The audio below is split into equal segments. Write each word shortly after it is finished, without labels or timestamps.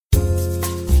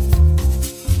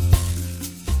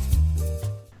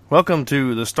Welcome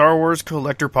to the Star Wars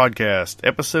Collector Podcast,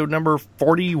 episode number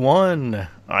 41.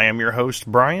 I am your host,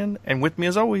 Bryan, and with me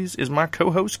as always is my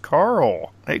co-host,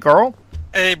 Carl. Hey, Carl.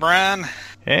 Hey, Bryan.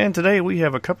 And today we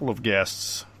have a couple of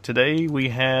guests. Today we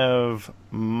have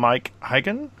Mike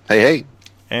Hyken. Hey.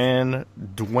 And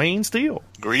Dwayne Steele.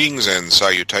 Greetings and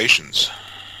salutations.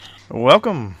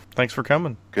 Welcome. Thanks for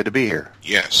coming. Good to be here.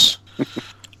 Yes.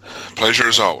 Pleasure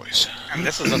as always. And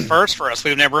this is a first for us.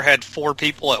 We've never had 4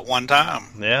 people at one time.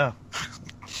 Yeah.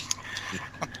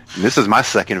 This is my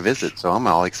second visit, so I'm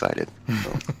all excited.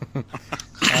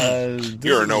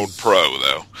 You're an old pro,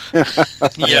 though.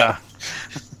 Yeah.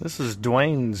 This is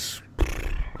Dwayne's,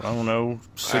 I don't know,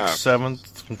 6th,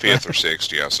 7th? 5th or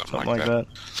 6th, yeah, something like that.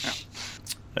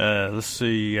 Let's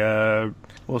see.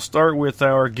 We'll start with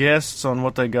our guests on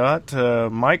what they got.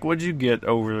 Mike, what'd you get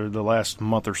over the last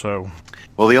month or so?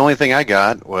 Well, the only thing I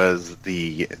got was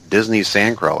the Disney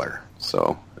Sandcrawler,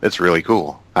 so it's really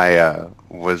cool. I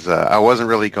wasn't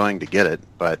really going to get it,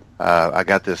 but I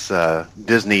got this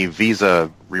Disney Visa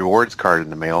rewards card in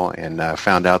the mail and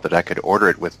found out that I could order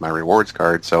it with my rewards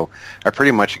card, so I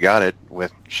pretty much got it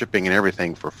with shipping and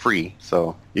everything for free,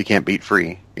 so you can't beat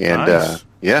free. And nice.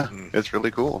 yeah, it's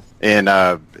really cool. And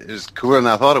it's cooler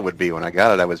than I thought it would be. When I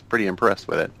got it, I was pretty impressed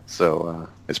with it, so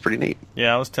it's pretty neat.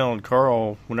 Yeah, I was telling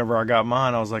Carl whenever I got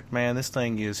mine, I was like, man, this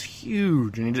thing is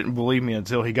huge, and he didn't believe me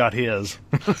until he got his.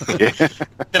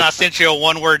 Then I sent you a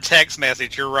one-word text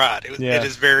message. You're right. It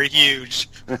is very huge.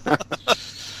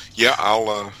 Yeah,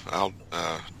 I'll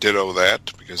ditto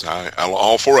that because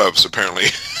all 4 of us apparently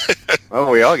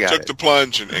We all got took it. the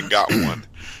plunge and got one.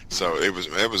 So it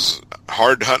was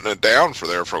hard hunting it down for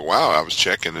a while. I was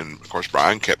checking, and of course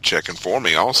Bryan kept checking for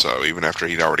me also, even after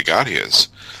he'd already got his.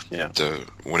 Yeah.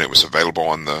 When it was available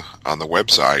on the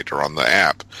website or on the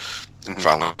app. And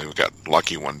finally we got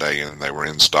lucky one day and they were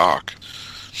in stock.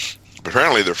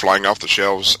 Apparently they're flying off the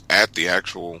shelves at the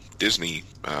actual Disney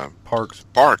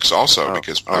parks also,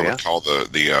 because I would call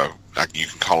you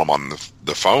can call them on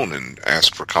the phone and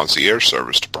ask for concierge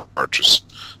service to purchase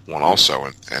one also,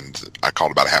 and I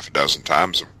called about half a dozen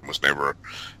times and was never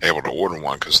able to order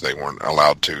one because they weren't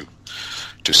allowed to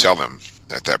sell them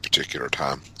at that particular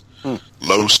time.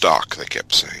 Low stock, they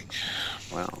kept saying.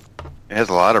 Wow. It has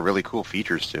a lot of really cool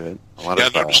features to it. I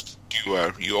noticed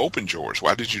you opened yours.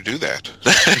 Why did you do that?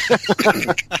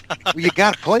 Well, you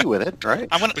got to play with it, right?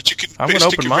 I'm going to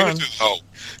open mine.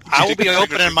 I will be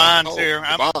opening mine, too.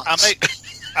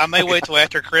 I may wait till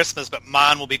after Christmas, but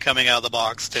mine will be coming out of the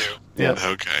box, too. Yeah.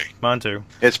 Okay. Mine, too.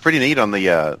 It's pretty neat on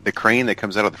the crane that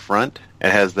comes out of the front.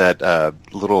 It has that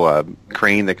little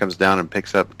crane that comes down and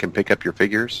can pick up your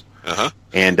figures. Uh-huh.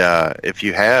 And if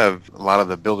you have a lot of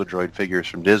the Build-A-Droid figures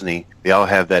from Disney, they all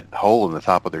have that hole in the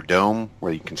top of their dome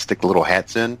where you can stick the little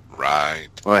hats in. Right.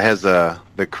 Well, it has the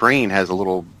crane has a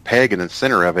little peg in the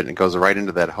center of it, and it goes right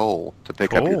into that hole to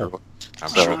pick up your... I'm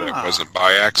sure that wasn't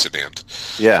by accident.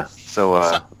 Yeah,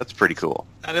 so that's pretty cool.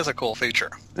 That is a cool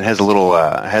feature. It has a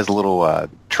little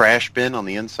trash bin on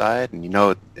the inside, and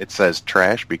it says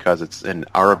trash because it's in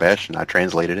Arabic, and I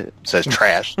translated it. It says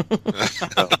trash.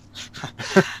 So,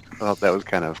 I thought that was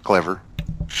kind of clever.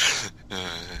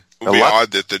 It would be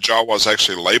odd that the Jawas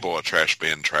actually label a trash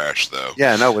bin trash, though.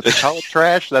 Yeah, no, would they call it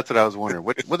trash? That's what I was wondering.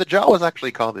 Would the Jawas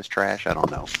actually call this trash? I don't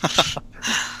know.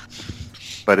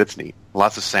 But it's neat.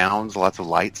 Lots of sounds, lots of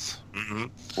lights,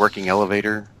 working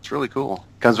elevator. It's really cool.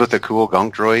 Comes with a cool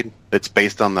gunk droid that's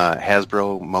based on the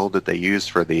Hasbro mold that they used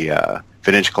for the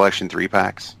Vintage Collection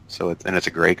 3-packs. So it's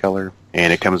a gray color.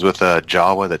 And it comes with a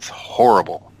Jawa that's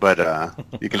horrible, but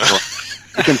you can throw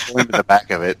him in the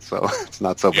back of it, so it's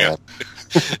not so bad.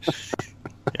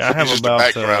 Yeah, I have just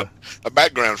about a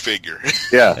background figure.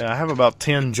 Yeah, I have about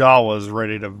 10 Jawas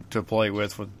ready to play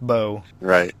with Bo.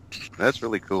 Right. That's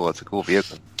really cool. It's a cool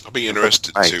vehicle. I'll be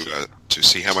interested to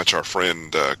see how much our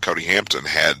friend Cody Hampton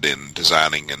had in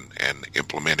designing and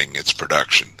implementing its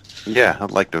production. Yeah,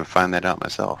 I'd like to find that out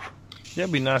myself. Yeah,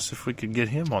 it'd be nice if we could get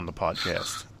him on the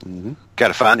podcast. Got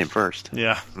to find him first.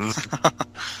 Yeah.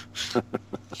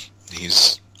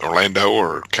 He's Orlando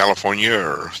or California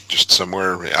or just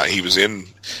somewhere. He was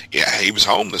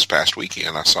home this past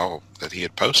weekend. I saw that he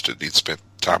had posted he'd spent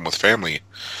time with family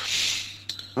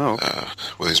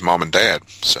with his mom and dad.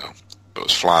 So it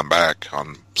was flying back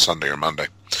on Sunday or Monday.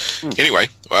 Anyway,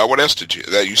 what else did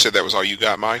you said that was all you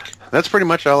got, Mike? That's pretty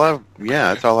much all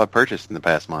that's all I've purchased in the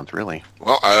past month, really.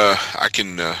 Well, I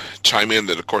can chime in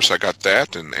that, of course, I got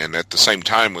that, and at the same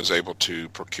time was able to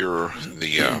procure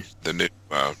the new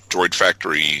Droid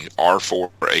Factory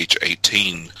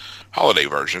R4H18 holiday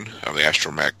version of the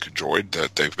Astromech droid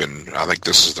that they've been, I think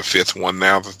this is the 5th one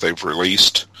now that they've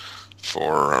released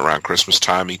for around Christmas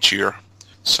time each year.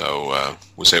 So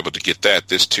was able to get that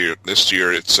this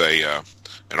year. It's an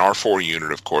R4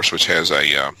 unit, of course, which has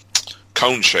a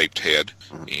cone-shaped head,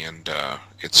 and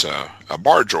it's a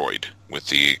bar droid with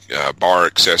the bar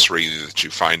accessory that you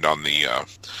find on the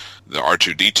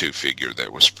R2-D2 figure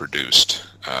that was produced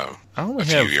a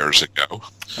few years ago.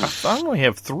 I only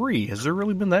have 3. Has there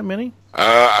really been that many?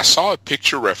 I saw a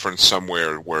picture reference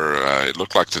somewhere where it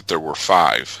looked like that there were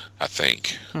 5, I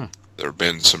think. There have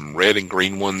been some red and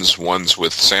green ones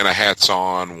with Santa hats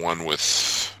on, one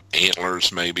with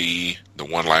antlers maybe, the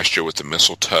one last year with the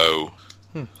mistletoe.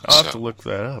 I'll have to look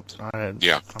that up. I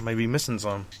may be missing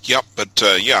some. Yep, but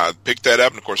I picked that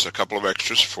up, and of course a couple of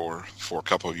extras for a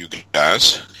couple of you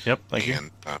guys. Yep, thank you. And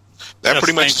that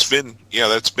pretty much has been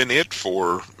that's been it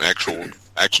for actual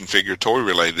action figure toy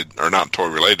related, or not toy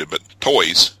related, but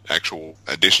toys, actual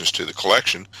additions to the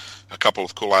collection. A couple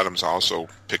of cool items I also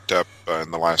picked up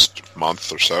in the last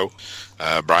month or so.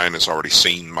 Brian has already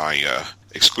seen my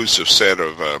exclusive set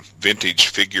of vintage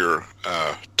figure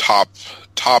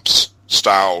tops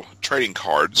style trading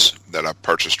cards that I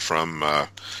purchased from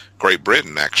Great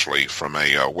Britain, actually, from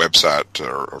a website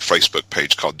or Facebook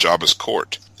page called Jabba's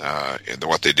Court. And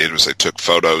what they did was they took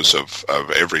photos of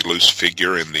every loose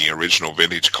figure in the original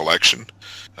vintage collection,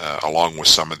 along with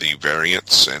some of the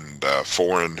variants and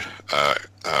foreign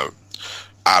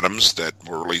items that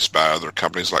were released by other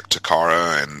companies like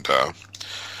Takara and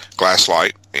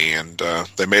Glasslight, and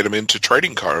they made them into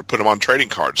put them on trading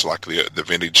cards like the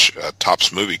vintage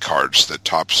Topps movie cards that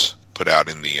Topps put out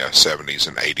in the 70s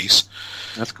and 80s.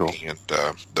 That's cool. And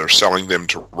they're selling them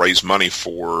to raise money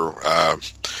for a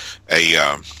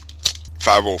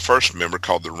 501st member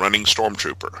called the Running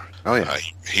Stormtrooper. Oh, yeah.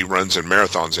 He runs in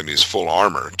marathons in his full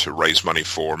armor to raise money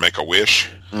for Make-A-Wish,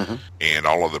 and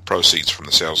all of the proceeds from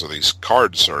the sales of these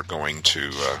cards are going to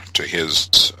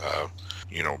his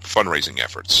fundraising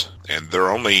efforts. And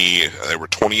they were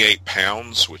 28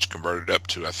 pounds, which converted up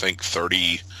to, I think,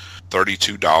 $32 or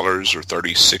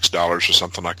 $36 or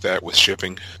something like that with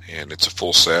shipping. And it's a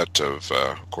full set of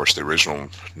course, the original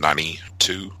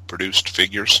 92 produced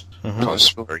figures, plus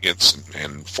variants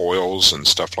and foils and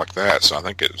stuff like that. So I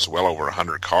think it was well over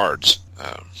 100 cards.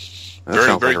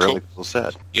 Very, very cool. Really cool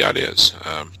set. Yeah, it is.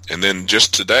 And then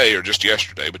just today, or just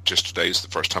yesterday, but just today is the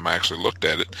first time I actually looked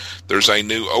at it, there's a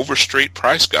new Overstreet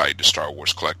price guide to Star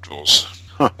Wars collectibles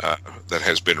that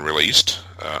has been released.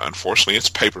 Unfortunately, it's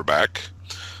paperback,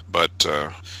 but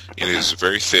it is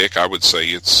very thick. I would say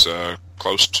it's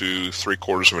close to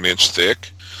 3/4 of an inch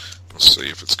thick. Let's see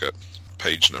if it's got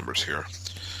page numbers here.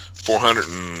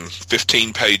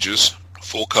 415 pages,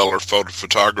 full color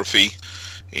photography.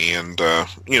 And,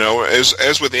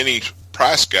 as with any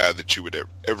price guide that you would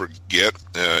ever get,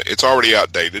 it's already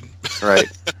outdated.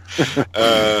 Right.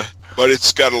 But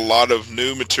it's got a lot of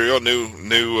new material,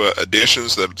 new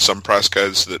additions that some price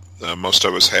guides that most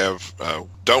of us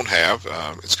don't have.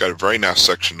 It's got a very nice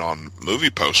section on movie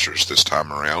posters this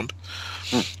time around.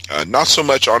 Not so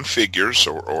much on figures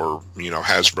or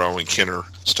Hasbro and Kenner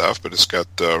stuff, but it's got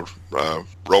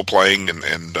role-playing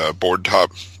and board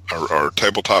top or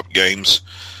tabletop games,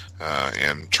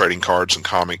 and trading cards and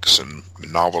comics and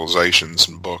novelizations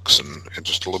and books and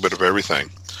just a little bit of everything.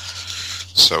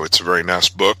 So it's a very nice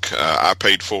book. I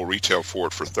paid full retail for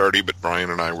it for $30, but Brian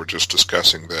and I were just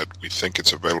discussing that we think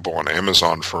it's available on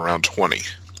Amazon for around $20.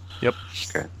 Yep.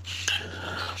 Okay.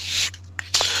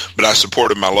 But I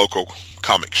supported my local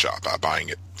comic shop by buying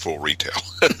it full retail.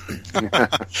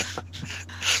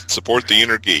 Support the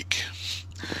inner geek.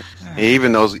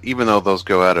 Even though those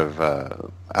go out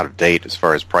of date as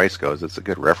far as price goes, it's a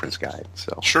good reference guide.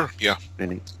 So sure, yeah,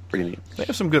 pretty neat. They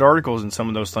have some good articles in some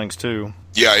of those things too.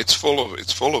 Yeah, it's full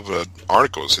of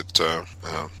articles. It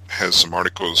has some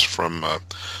articles from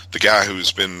the guy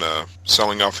who's been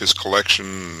selling off his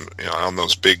collection on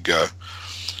those big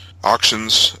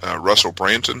auctions. Russell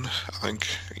Branton, I think.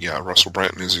 Yeah, Russell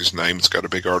Branton is his name. It's got a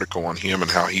big article on him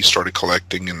and how he started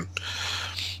collecting, and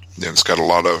then it's got a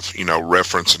lot of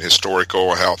reference and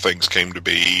historical how things came to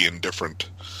be, and different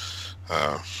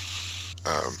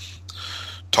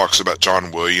talks about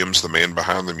John Williams, the man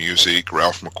behind the music,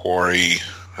 Ralph McQuarrie,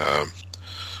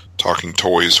 talking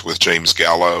toys with James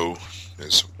Gallo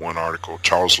is one article.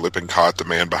 Charles Lippincott, the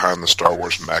man behind the Star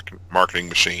Wars marketing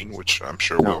machine, which I'm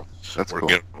sure we're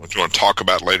going to talk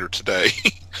about later today.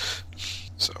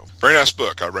 So, very nice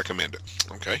book. I recommend it.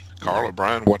 Okay, Carl or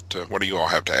Brian, what do you all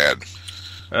have to add?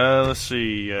 Let's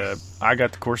see. I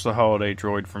got, of course, the holiday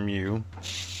droid from you.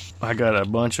 I got a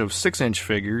bunch of 6-inch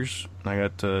figures. I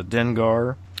got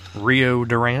Dengar, Rio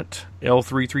Durant,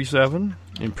 L337,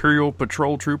 Imperial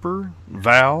Patrol Trooper,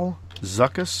 Val,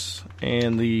 Zuckuss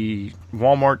and the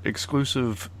Walmart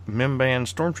exclusive Mimban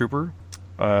Stormtrooper.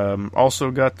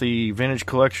 Also got the Vintage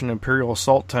Collection Imperial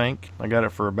Assault Tank. I got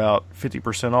it for about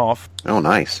 50% off. Oh,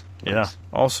 nice. Yeah.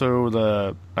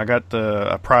 Also, I got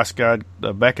a price guide,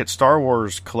 the Beckett Star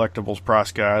Wars Collectibles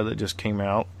price guide that just came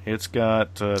out. It's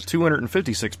got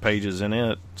 256 pages in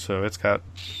it, so it's got,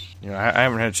 I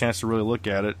haven't had a chance to really look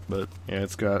at it, but yeah,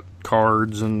 it's got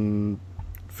cards and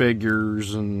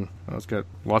figures, and it's got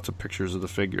lots of pictures of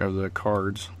the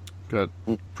cards. Got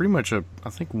pretty much I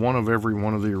think one of every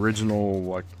one of the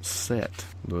original set.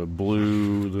 The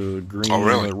blue, the green,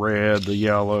 the red, the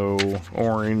yellow,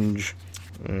 orange,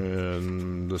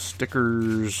 and the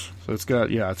stickers. So it's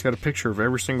got a picture of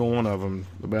every single one of them,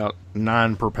 about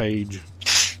 9 per page.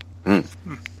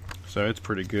 So it's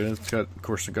pretty good. Of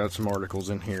course, it got some articles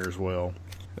in here as well.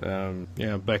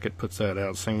 Beckett puts that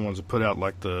out. Same ones that put out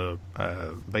the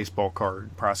baseball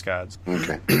card price guides.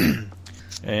 Okay.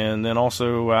 And then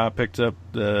also I picked up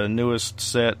the newest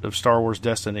set of Star Wars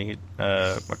Destiny,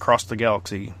 Across the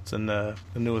Galaxy. It's in the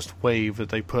newest wave that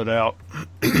they put out.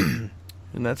 And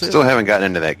that's it. Still haven't gotten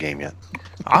into that game yet.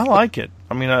 I like it.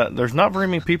 I mean, there's not very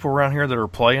many people around here that are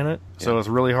playing it, so it's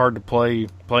really hard to play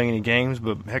any games,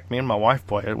 but heck, me and my wife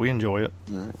play it. We enjoy it.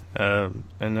 Right. And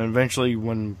then eventually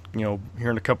when, here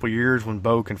in a couple of years when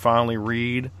Bo can finally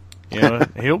read,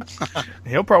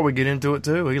 he'll probably get into it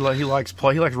too. He likes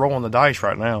rolling the dice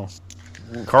right now.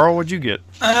 Carl, what'd you get?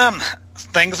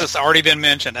 Things that's already been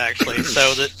mentioned, actually.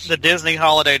 So the Disney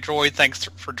Holiday Droid, thanks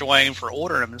for Dwayne for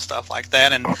ordering them and stuff like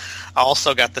that. And I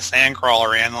also got the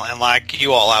Sandcrawler in, and like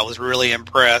you all, I was really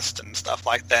impressed and stuff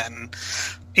like that. And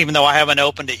even though I haven't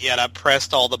opened it yet, I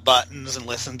pressed all the buttons and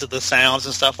listened to the sounds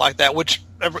and stuff like that, which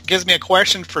gives me a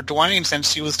question for Dwayne,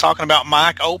 since he was talking about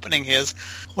Mike opening his.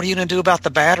 What are you going to do about the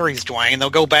batteries, Dwayne? They'll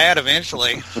go bad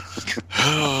eventually.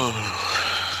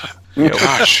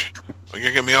 Gosh. You're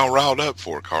going to get me all riled up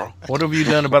for it, Carl. What have you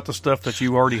done about the stuff that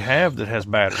you already have that has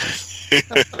batteries?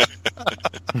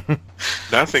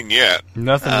 Nothing yet.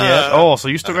 Nothing yet? Oh, so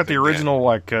you still got the original,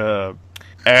 AT-AT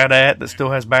that still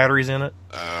has batteries in it?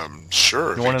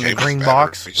 Sure. The one in the green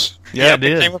box? Yeah, it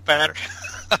did. It came with batteries.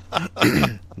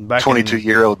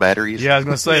 22-year-old batteries. Yeah, I was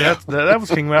going to say, that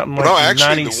came out in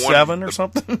 97 or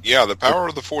something? Yeah, the Power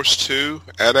of the Force 2,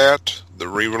 AT-AT, the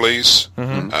re-release,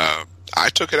 I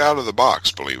took it out of the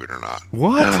box, believe it or not.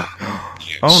 What?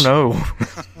 Yes. Oh, no.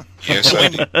 Yes, I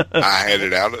did. I had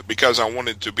it out because I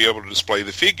wanted to be able to display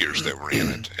the figures that were in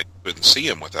it. And you couldn't see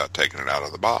them without taking it out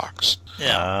of the box.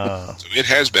 Yeah. So it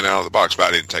has been out of the box, but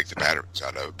I didn't take the batteries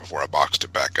out of it before I boxed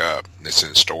it back up. And it's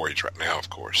in storage right now, of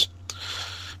course.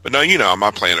 But no,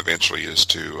 my plan eventually is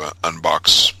to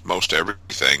unbox most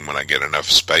everything when I get enough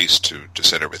space to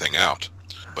set everything out.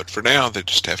 But for now, they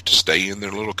just have to stay in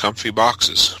their little comfy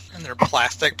boxes. In their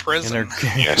plastic prison.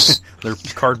 Yes. Their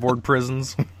cardboard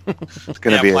prisons. It's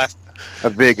going to be a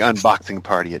big unboxing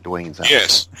party at Dwayne's house.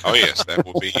 Yes. Oh, yes. That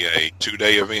will be a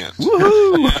 2-day event.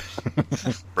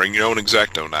 Woohoo! Bring your own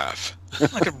X-Acto knife.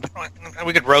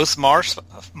 We could roast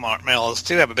marshmallows,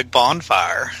 too. Have a big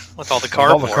bonfire with all the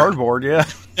cardboard. All the cardboard, yeah.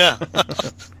 Yeah.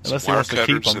 Unless he wants to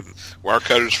keep them. Wire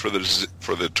cutters for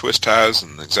the twist ties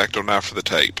and the X-Acto knife for the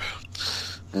tape.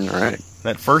 All right.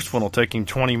 That first one will take him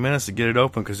 20 minutes to get it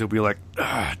open because he'll be like,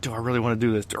 do I really want to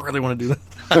do this? Do I really want to do this?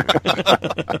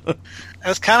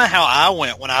 That's kind of how I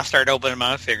went when I started opening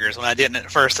my figures. When I didn't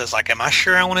at first, I was like, am I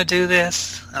sure I want to do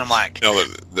this? And I'm like... No,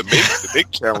 the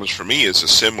big challenge for me is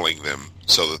assembling them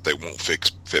so that they won't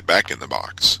fit back in the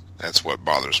box. That's what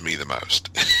bothers me the most.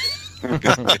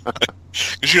 Because,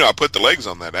 I put the legs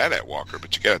on that AT-AT walker,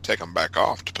 but you got to take them back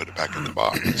off to put it back in the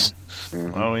box.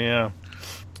 Oh, yeah.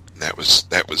 That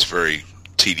was very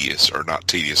tedious, or not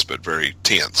tedious, but very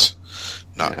tense.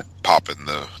 Not popping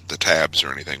the tabs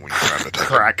or anything when you're trying to take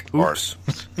crack. It apart.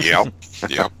 Yep.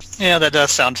 Yeah, that does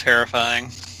sound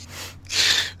terrifying.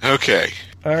 Okay.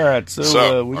 All right,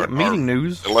 so we got meeting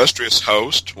news. Illustrious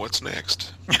host, what's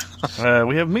next?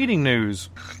 We have meeting news.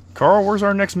 Carl, where's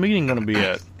our next meeting going to be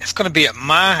at? It's going to be at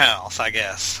my house, I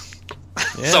guess.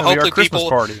 Yeah, so hopefully our Christmas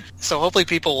party. So hopefully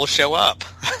people will show up.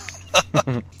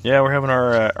 Yeah, we're having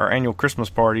our annual Christmas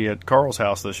party at Carl's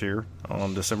house this year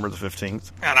on December the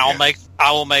 15th. And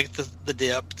I will make the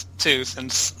dip too,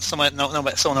 since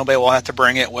nobody will have to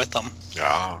bring it with them.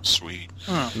 Ah, sweet.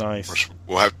 Nice.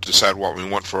 We'll have to decide what we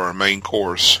want for our main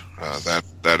course.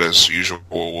 That as usual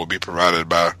will be provided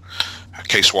by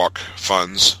Case-Walk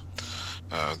funds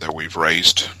that we've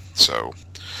raised. So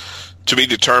to be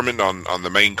determined on the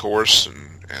main course,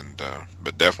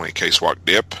 but definitely Case-Walk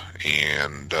dip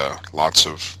and lots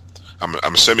of.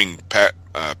 I'm assuming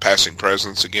passing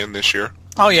presents again this year.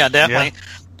 Oh yeah, definitely.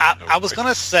 I was going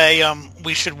to say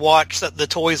we should watch the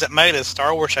Toys That Made Us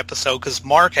Star Wars episode because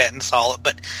Mark hadn't saw it,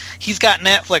 but he's got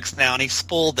Netflix now and he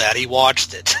spoiled that. He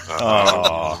watched it.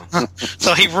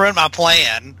 So he ruined my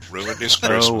plan. Ruined his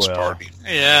Christmas party.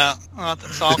 Yeah.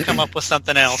 So I'll come up with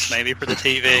something else maybe for the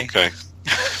TV. Okay.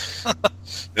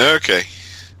 Okay.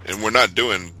 And we're not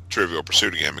doing Trivial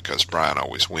Pursuit again because Brian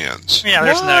always wins. Yeah,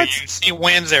 there's no use. He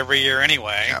wins every year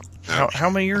anyway. Yeah.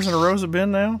 How many years in a row has it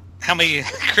been now? How many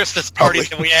Christmas parties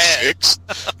have we had? 6.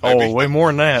 Oh, way more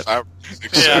than that. 5,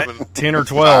 6, 7, 10 or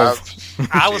 12.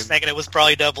 I was thinking it was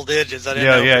probably double digits. I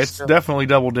didn't know it's definitely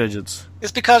double digits.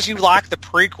 It's because you like the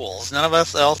prequels. None of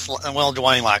us else, well,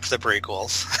 Dwayne likes the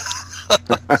prequels.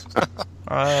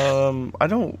 I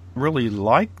don't really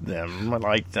like them.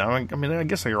 I mean, I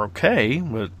guess they're okay,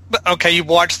 but okay, you've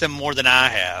watched them more than I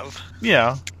have.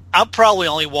 yeah. I've probably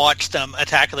only watched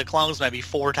Attack of the Clones maybe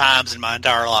 4 times in my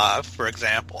entire life, for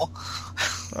example.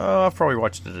 I've probably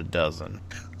watched it a dozen.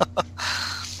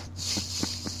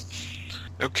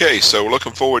 Okay, so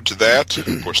looking forward to that.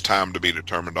 Of course, time to be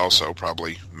determined also.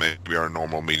 Probably maybe our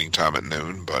normal meeting time at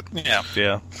noon, but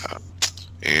yeah.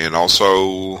 And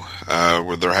also,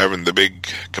 where they're having the big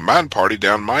combined party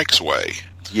down Mike's way.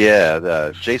 Yeah,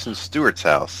 the Jason Stewart's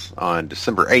house on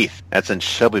December 8th. That's in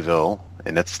Shelbyville,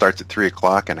 and that starts at 3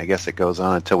 o'clock, and I guess it goes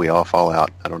on until we all fall out.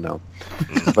 I don't know.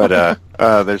 But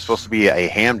there's supposed to be a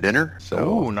ham dinner,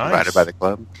 so nice. provided by the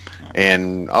club.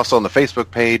 And also on the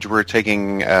Facebook page, we're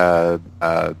taking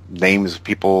names of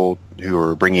people who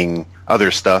are bringing other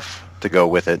stuff to go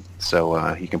with it.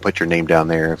 So you can put your name down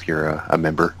there if you're a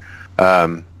member.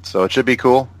 So it should be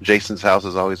cool. Jason's house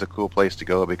is always a cool place to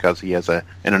go because he has an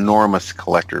enormous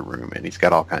collector room, and he's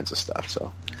got all kinds of stuff.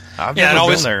 So I've never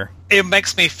been there. It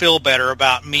makes me feel better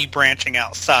about me branching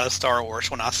outside of Star Wars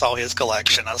when I saw his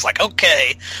collection. I was like,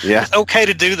 okay, it's okay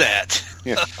to do that.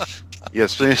 Yeah.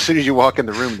 Yes, as soon as you walk in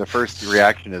the room, the first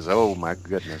reaction is, "Oh my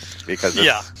goodness," because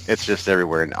it's just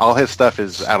everywhere, and all his stuff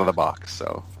is out of the box.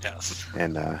 So yes,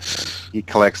 and he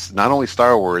collects not only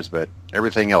Star Wars but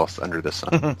everything else under the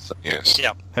sun. So. Yes.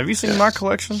 Yeah. Have you seen my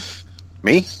collection?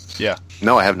 Me? Yeah.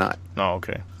 No, I have not. Oh,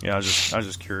 okay. Yeah, I was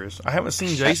just curious. I haven't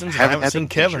seen Jason's. I haven't seen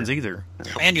Kevin's either.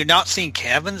 Man, you've not seen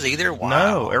Kevin's either? Wow.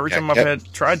 No, every time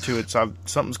I've tried to,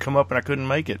 something's come up and I couldn't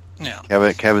make it.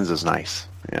 Yeah. Kevin's is nice.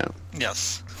 Yeah.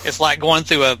 Yes. It's like going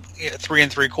through a 3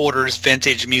 3/4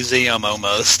 vintage museum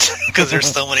almost because there's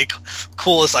so many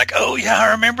cool. It's like, oh yeah,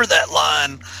 I remember that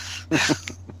line.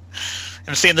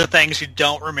 And seeing the things you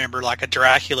don't remember, like a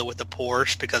Dracula with the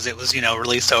Porsche because it was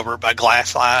released over by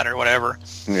Glasslight or whatever.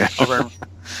 Yeah.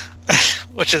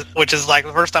 Which is like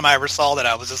the first time I ever saw that,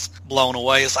 I was just blown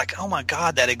away. It's like, oh my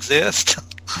god, that exists.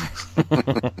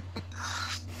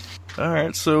 All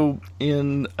right. So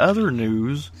in other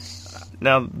news.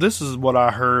 Now, this is what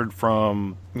I heard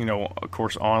from, of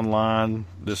course, online.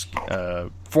 This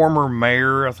former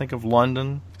mayor, I think, of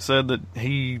London said that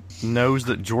he knows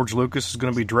that George Lucas is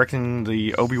going to be directing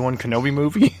the Obi-Wan Kenobi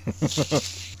movie.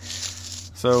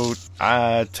 So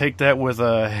I take that with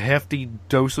a hefty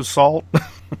dose of salt.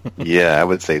 Yeah, I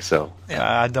would say so.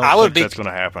 I don't think that's going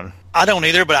to happen. I don't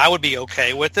either, but I would be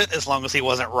okay with it as long as he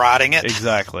wasn't writing it.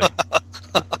 Exactly.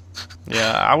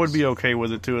 Yeah, I would be okay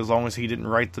with it, too, as long as he didn't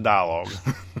write the dialogue.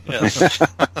 Yes.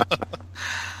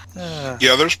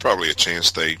 Yeah, there's probably a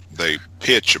chance they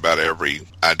pitch about every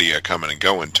idea coming and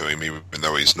going to him, even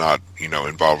though he's not,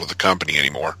 involved with the company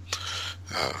anymore,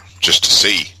 just to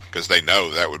see, because they know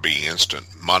that would be instant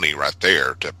money right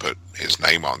there to put his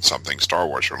name on something Star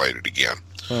Wars related again.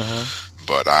 Uh-huh.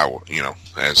 But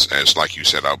as like you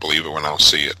said, I'll believe it when I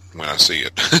see it.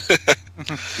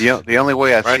 The only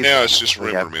way I see right now it's just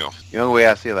rumor mill. The only way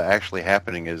I see that actually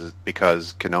happening is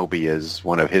because Kenobi is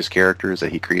one of his characters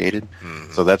that he created.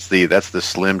 Mm-hmm. So that's the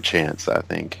slim chance. I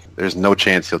think there's no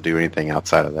chance he'll do anything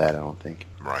outside of that. I don't think.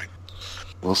 Right.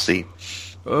 We'll see.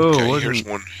 Oh, okay, here's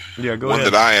one. Yeah, go one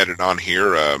ahead. that I added on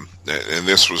here, and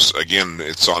this was again.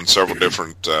 It's on several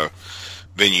different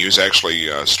venues. Actually,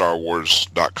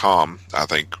 StarWars.com, I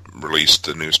think, released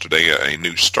the news today, a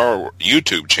new Star Wars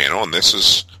YouTube channel, and this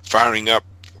is firing up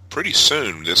pretty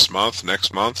soon this month,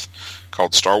 next month,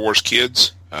 called Star Wars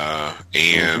Kids.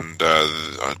 And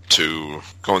to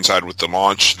coincide with the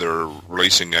launch, they're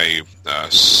releasing a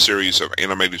series of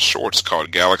animated shorts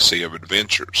called Galaxy of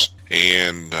Adventures.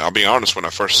 And I'll be honest, when I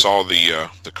first saw the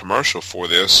commercial for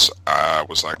this, I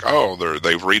was like, oh,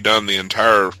 they've redone the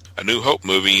entire A New Hope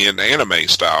movie in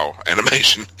anime-style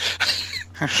animation.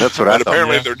 That's what I thought.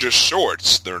 Apparently they're just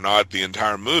shorts. They're not the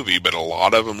entire movie, but a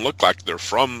lot of them look like they're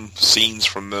from scenes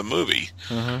from the movie.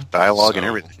 Mm-hmm. Dialogue and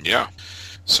everything. Yeah.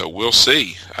 So we'll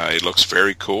see. It looks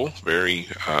very cool, very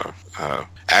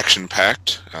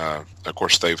action-packed. Of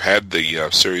course, they've had the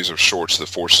series of shorts, The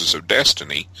Forces of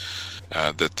Destiny,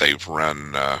 that they've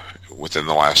run within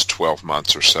the last 12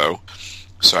 months or so.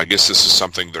 So I guess this is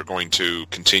something they're going to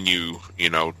continue,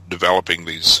 developing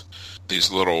these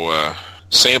little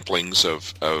samplings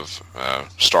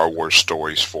of Star Wars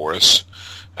stories for us.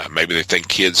 Maybe they think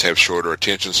kids have shorter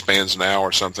attention spans now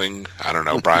or something. I don't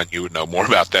know, Brian. You would know more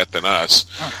about that than us.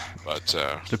 But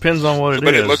depends on what it is.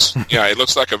 But it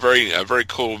looks like a very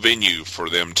cool venue for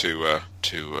them to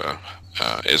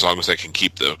as long as they can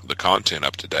keep the content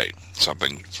up to date.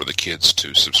 Something for the kids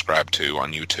to subscribe to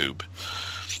on YouTube.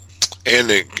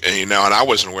 And and I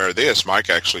wasn't aware of this. Mike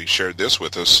actually shared this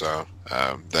with us.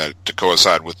 That to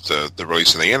coincide with the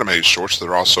release of the animated shorts,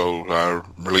 they're also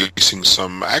releasing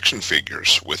some action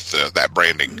figures with that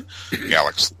branding,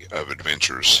 Galaxy of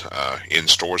Adventures, in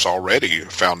stores already.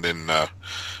 Found in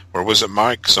where was it,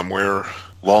 Mike? Somewhere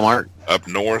Walmart up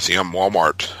north. Yeah,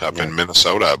 Walmart up in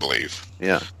Minnesota, I believe.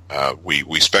 Yeah.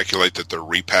 We speculate that they're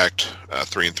repacked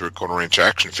 3 3/4-inch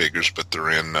action figures, but they're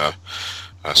in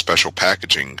special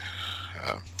packaging.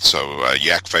 So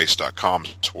yakface.com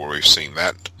is where we've seen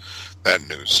that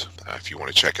news, if you want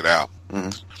to check it out. Mm-hmm.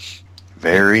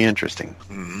 Very interesting.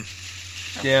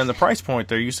 Mm-hmm. Yeah, and the price point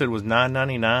there you said was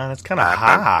 $9.99. That's kind of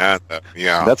high.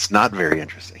 Yeah. That's not very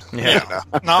interesting. Yeah.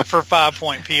 Not for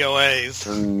 5-point POAs.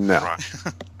 No. Right.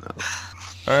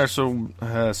 All right, so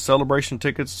celebration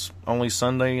tickets only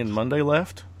Sunday and Monday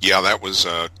left? Yeah, that was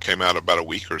came out about a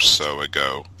week or so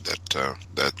ago.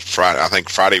 That Friday, I think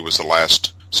Friday was the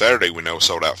last. Saturday we know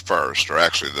sold out first, or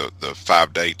actually the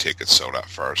 5-day tickets sold out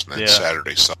first, and then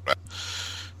Saturday sold out.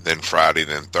 Then Friday,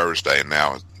 then Thursday, and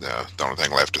now the only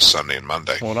thing left is Sunday and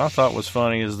Monday. What I thought was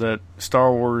funny is that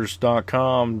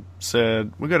StarWars.com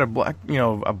said we got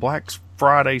a Black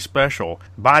Friday special.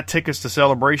 Buy tickets to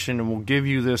Celebration, and we'll give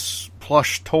you this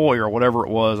plush toy or whatever it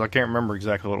was. I can't remember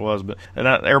exactly what it was, but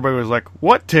everybody was like,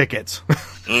 "What tickets?"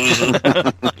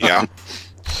 Mm-hmm. Yeah.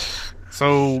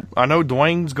 So I know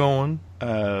Dwayne's going.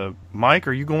 Mike,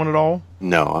 are you going at all?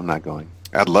 No, I'm not going.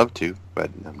 I'd love to, but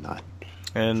I'm not.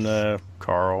 And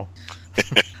Carl.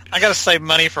 I got to save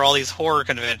money for all these horror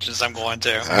conventions I'm going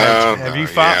to. Have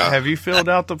you filled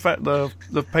out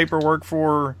the paperwork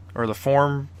or the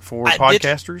form for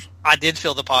podcasters? I did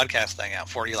fill the podcast thing out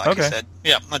for you, like you said.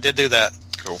 Yeah, I did do that.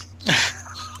 Cool.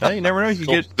 Hey, you never know. You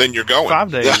get then you're going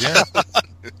 5 days. Yeah.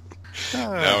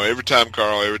 No, every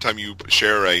time you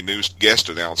share a new guest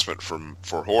announcement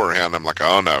for Horror Hound, I'm like,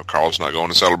 oh no, Carl's not going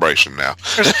to Celebration now.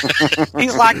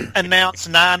 He's like announced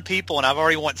 9 people, and I've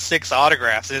already won 6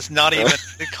 autographs. And it's not even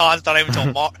the con's not even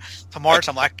till March.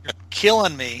 I'm like, you're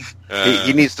killing me.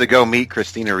 He needs to go meet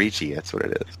Christina Ricci. That's what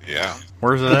it is. Yeah.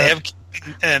 Where's it at?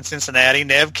 In Cincinnati.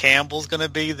 Nev Campbell's going to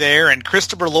be there, and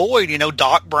Christopher Lloyd.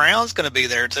 Doc Brown's going to be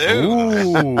there too.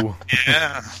 Ooh.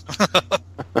 Yeah.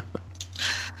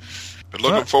 But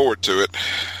looking forward to it.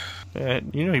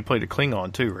 He played a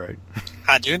Klingon too, right?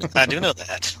 I do know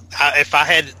that. If I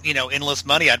had endless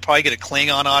money, I'd probably get a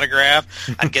Klingon autograph.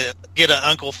 I'd get an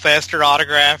Uncle Fester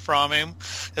autograph from him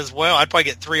as well. I'd probably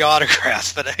get 3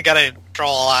 autographs, but I got to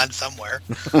draw a line somewhere.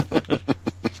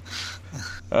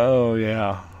 Oh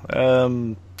yeah.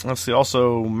 Let's see.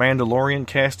 Also, Mandalorian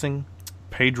casting.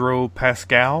 Pedro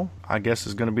Pascal, I guess,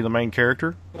 is going to be the main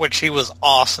character. Which he was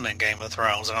awesome in Game of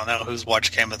Thrones. I don't know who's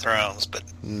watched Game of Thrones, but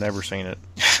never seen it.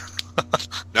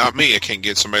 Not me. I can't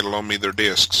get somebody to loan me their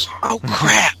discs. Oh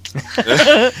crap!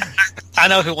 I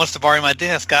know who wants to borrow my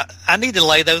disc. I need to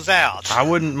lay those out. I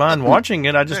wouldn't mind watching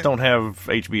it. I just don't have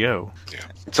HBO. Yeah,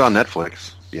 it's on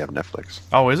Netflix. You have Netflix.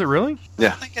 Oh, is it really?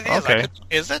 Yeah. I think it is. Okay.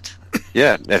 Is it?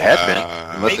 Yeah, it had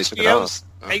been. Unless they took it off.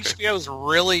 HBO's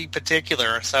really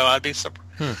particular, so I'd be surprised.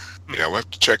 Yeah, we'll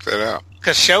have to check that out.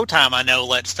 Because Showtime, I know,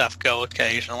 lets stuff go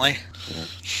occasionally. Yeah.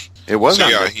 It was on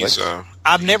Netflix. He's.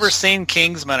 I've never seen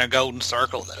Kingsman or Golden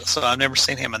Circle, though, so I've never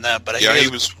seen him in that. But he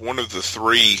was one of the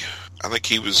 3. I think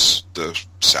he was the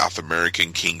South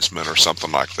American Kingsman or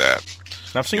something like that.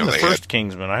 I've seen the first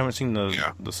Kingsman. I haven't seen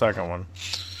the second one.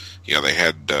 Yeah, they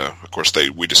had. Of course,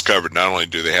 we discovered not only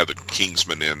do they have the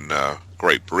Kingsman in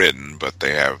Great Britain, but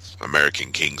they have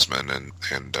American Kingsmen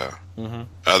and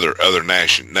other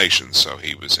nations. So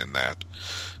he was in that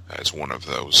as one of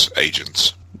those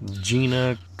agents.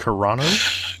 Gina Carano?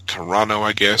 Carano,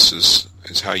 I guess,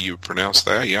 is how you pronounce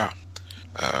that, yeah.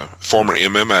 Former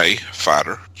MMA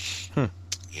fighter.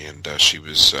 And she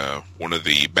was one of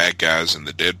the bad guys in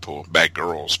the Deadpool, bad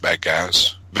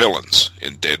guys, villains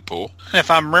in Deadpool.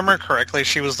 If I remember correctly,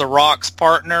 she was The Rock's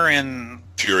partner in...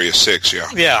 Furious 6, yeah.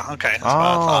 Yeah, okay. That's what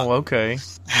I thought. Okay.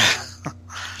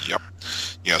 Yep.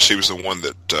 Yeah, she was the one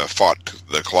that fought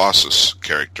the Colossus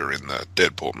character in the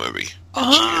Deadpool movie.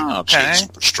 Oh, She had okay.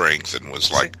 super strength and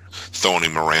was like throwing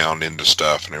him around into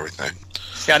stuff and everything.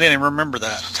 See, I didn't even remember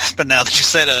that, but now that you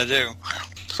said it, I do.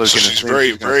 So she's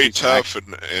very, very tough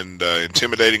and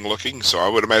intimidating looking. So I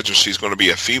would imagine she's going to be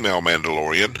a female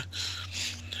Mandalorian.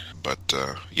 But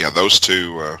yeah, those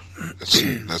two,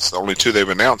 that's the only two they've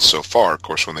announced so far. Of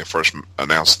course, when they first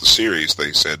announced the series,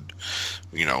 they said,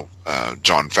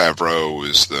 Jon Favreau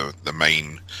is the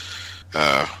main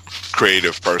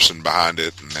creative person behind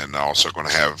it, and then also going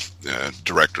to have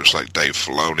directors like Dave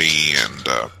Filoni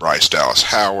and Bryce Dallas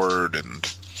Howard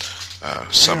and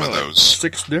some of those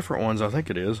 6 different ones, I think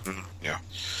it is. Yeah,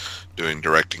 doing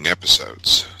directing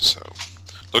episodes. So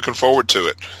looking forward to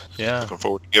it. Yeah, looking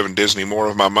forward to giving Disney more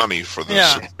of my money for the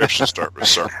subscription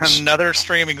service. Another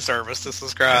streaming service to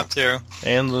subscribe to.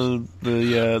 And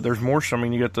the there's more. I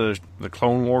mean, you got the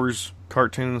Clone Wars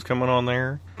cartoons coming on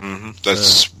there. Mm-hmm.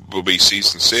 That's will be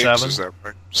season 6. 7. Is that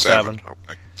right? 7.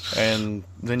 Okay. And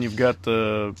then you've got I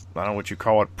don't know what you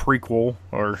call it, prequel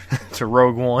or to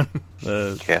Rogue One,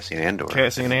 the Cassian Andor.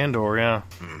 Yeah.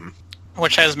 Mm-hmm.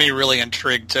 Which has me really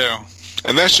intrigued too.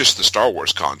 And that's just the Star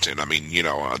Wars content. I mean,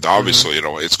 obviously,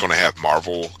 it's going to have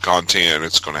Marvel content.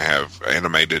 It's going to have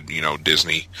animated,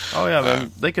 Disney. Oh yeah,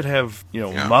 they could have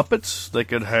Muppets. They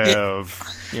could have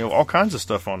all kinds of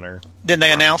stuff on there. Didn't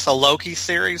they announce a Loki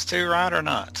series too, right, or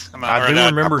not? I do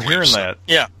remember hearing that.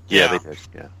 Yeah, they did.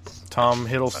 Yeah. Tom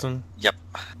Hiddleston. Yep.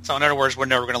 So in other words, we're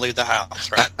never going to leave the house,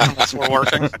 right? Unless we're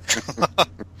working.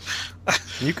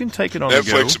 You can take it on the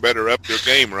go. Netflix better up their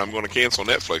game, or I'm going to cancel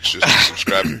Netflix just to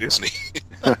subscribe to Disney.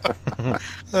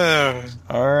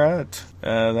 All right.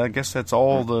 I guess that's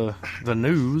all the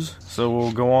news. So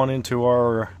we'll go on into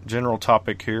our general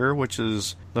topic here, which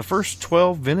is the first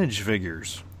 12 vintage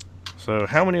figures. So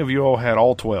how many of you all had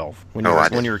all 12 when you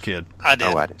were a kid? I did.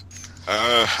 Oh, I did.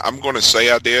 I'm going to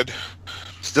say I did.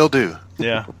 Still do.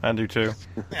 Yeah, I do too.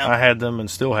 Yeah. I had them and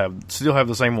still have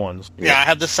the same ones. Yeah, I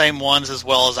have the same ones, as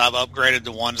well as I've upgraded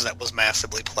the ones that was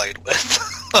massively played with.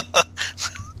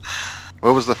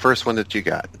 What was the first one that you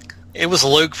got? It was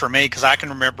Luke for me, because I can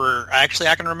remember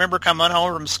coming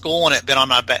home from school and it been on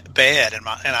my bed, and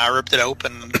I ripped it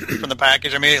open from the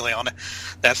package immediately on it.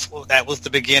 That was the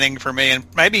beginning for me, and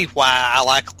maybe why I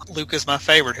like Luke as my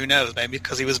favorite. Who knows? Maybe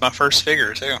because he was my first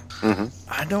figure too. Mm-hmm.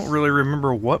 I don't really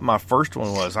remember what my first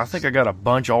one was. I think I got a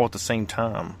bunch all at the same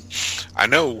time. I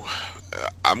know.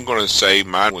 I'm going to say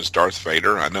mine was Darth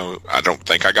Vader. I don't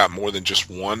think I got more than just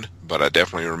one, but I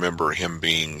definitely remember him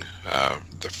being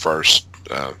the first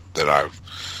that I've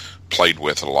played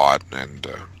with a lot, and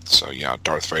so yeah,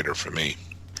 Darth Vader for me.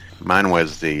 Mine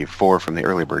was the 4 from the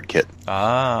early bird kit.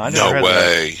 Ah, I never No had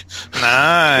way.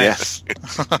 Nice.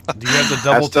 That. Do you have the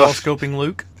double telescoping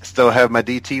Luke? Still have my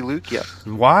DT Luke, yep.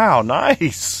 Wow,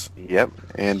 nice. Yep,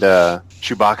 and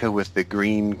Chewbacca with the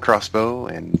green crossbow,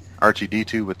 and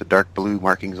R2-D2 with the dark blue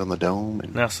markings on the dome.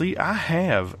 And Now, see, I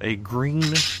have a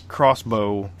green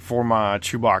crossbow for my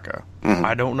Chewbacca. Mhm.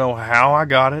 I don't know how I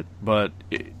got it, but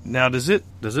now does it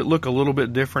look a little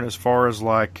bit different as far as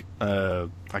like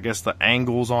I guess the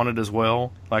angles on it as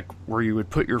well, like where you would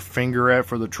put your finger at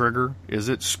for the trigger? Is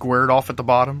it squared off at the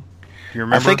bottom? You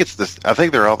remember? I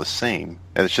think they're all the same.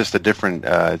 It's just a different.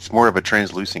 It's more of a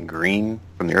translucent green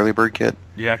from the early bird kit.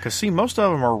 Yeah, because see, most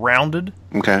of them are rounded,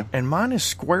 Okay. and mine is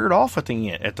squared off at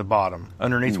the end, at the bottom,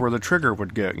 underneath where the trigger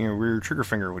would go. Where your trigger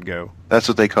finger would go. That's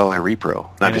what they call a repro.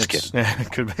 Not And just it's- kidding.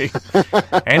 It could be,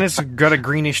 and it's got a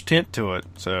greenish tint to it.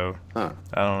 So Huh.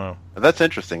 I don't know. That's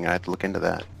interesting. I have to look into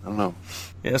that. I don't know.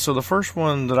 Yeah, so the first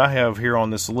one that I have here on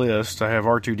this list, I have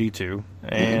R2-D2,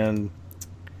 and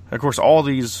of course all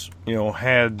these,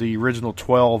 had the original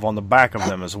 12 on the back of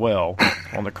them as well,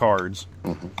 on the cards.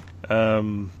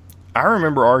 I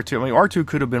remember R2. I mean, R2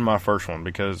 could have been my first one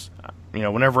because,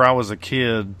 whenever I was a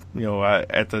kid,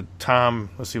 at the time,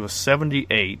 it was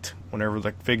 78, whenever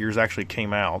the figures actually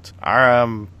came out.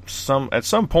 At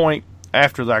some point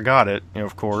after I got it,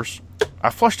 of course, I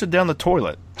flushed it down the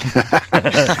toilet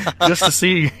just to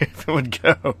see if it would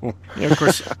go. Of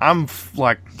course, I'm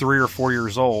like 3 or 4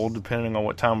 years old, depending on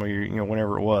what time of year,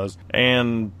 whenever it was.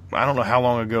 And I don't know how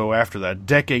long ago after that,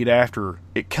 decade after,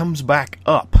 it comes back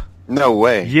up. No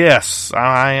way. Yes,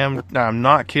 I'm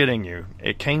not kidding you.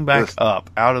 It came back up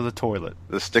out of the toilet.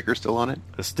 The sticker still on it?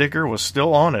 The sticker was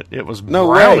still on it. It was No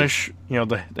brownish, and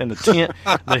the tint,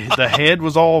 the head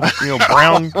was all,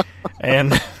 brown,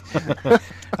 and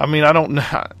I mean, I don't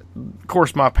know. Of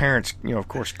course, my parents,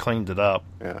 cleaned it up.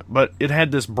 Yeah. But it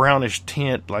had this brownish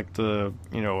tint, like it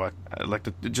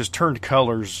just turned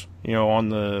colors, on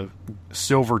the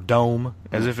silver dome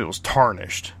as if it was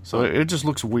tarnished. So it just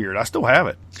looks weird. I still have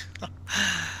it.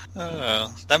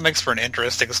 That makes for an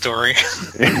interesting story.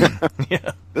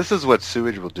 Yeah. This is what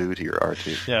sewage will do to your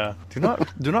R2. Yeah.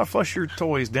 Do not flush your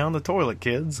toys down the toilet,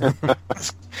 kids.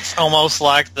 It's almost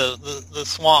like the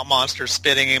swamp monster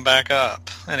spitting him back up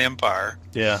in Empire.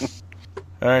 Yeah.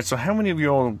 All right, so how many of you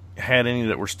all had any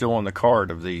that were still on the card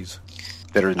of these?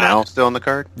 That are now still on the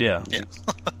card? Yeah. Yeah.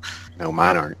 No,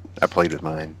 mine aren't. I played with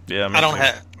mine. Yeah. I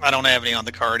don't have any on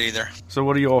the card either. So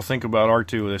what do you all think about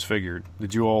R2 with this figure?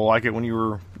 Did you all like it when you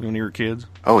were kids?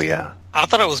 Oh, yeah. I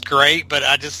thought it was great, but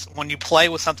when you play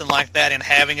with something like that and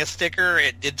having a sticker,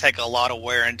 it did take a lot of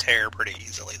wear and tear pretty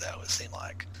easily, though, it seemed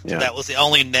like. Yeah. That was the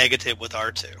only negative with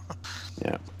R2.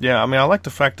 Yeah. Yeah, I mean, I like the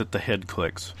fact that the head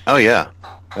clicks. Oh, yeah.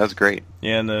 That's great.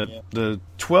 Yeah, and the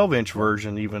 12-inch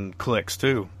version even clicks,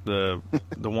 too. The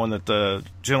one that the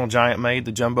Gentle Giant made,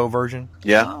 the jumbo version.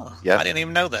 Yeah. Oh, Yeah. I didn't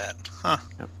even know that. Huh.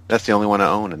 Yeah. That's the only one I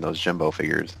own in those jumbo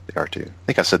figures, the R2. I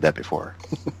think I said that before.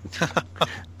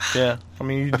 Yeah, I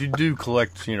mean, you do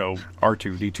collect,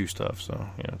 R2-D2 stuff, so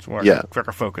it's like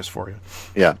a focus for you.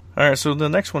 Yeah. All right, so the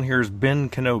next one here is Ben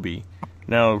Kenobi.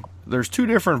 Now, there's two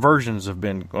different versions of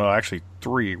Ben. Well, actually,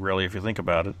 three, really, if you think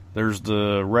about it. There's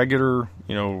the regular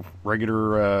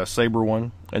saber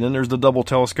one, and then there's the double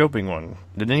telescoping one.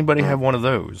 Did anybody have one of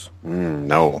those?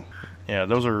 No. Yeah,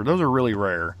 those are really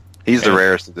rare. He's the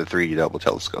rarest of the 3 double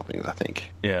telescopings, I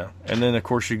think. Yeah, and then, of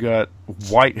course, you got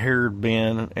white-haired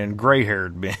Ben and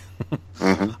gray-haired Ben.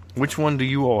 Mm-hmm. Which one do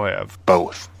you all have?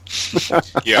 Both.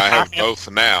 Yeah, I have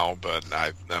both now, but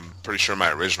I'm pretty sure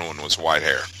my original one was white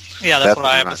hair. Yeah, that's what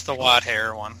I have. It's the white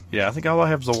hair one. Yeah, I think all I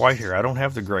have is the white hair. I don't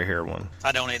have the gray hair one.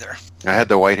 I don't either. I had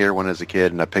the white hair one as a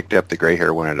kid, and I picked up the gray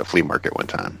hair one at a flea market one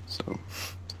time. So.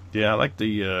 Yeah, I like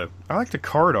the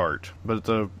card art, but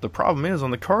the problem is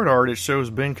on the card art it shows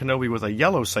Ben Kenobi with a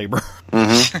yellow saber.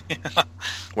 Mm-hmm.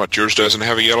 What, yours doesn't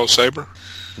have a yellow saber?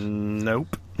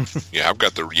 Nope. Yeah, I've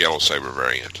got the yellow saber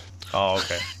variant. Oh,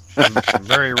 okay.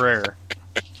 Very rare.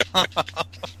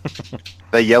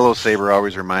 That yellow saber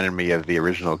always reminded me of the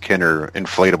original Kenner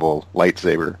inflatable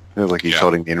lightsaber. It was like he's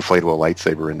holding the inflatable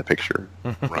lightsaber in the picture.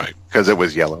 Right. Because it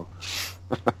was yellow.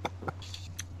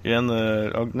 Yeah, and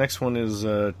the next one is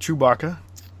Chewbacca.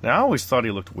 Now, I always thought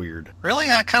he looked weird. Really?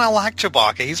 I kind of like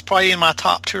Chewbacca. He's probably in my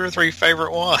top 2 or 3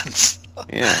 favorite ones.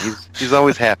 Yeah, he's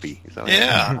always happy. He's always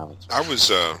happy. I was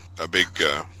a big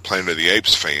Planet of the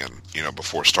Apes fan,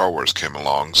 before Star Wars came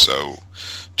along. So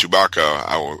Chewbacca,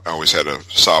 I always had a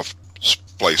soft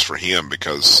place for him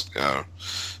because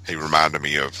he reminded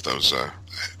me of those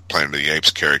Planet of the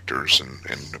Apes characters,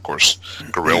 and of course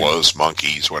gorillas,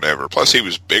 monkeys, whatever. Plus, he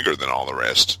was bigger than all the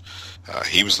rest.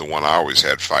 He was the one I always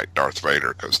had fight Darth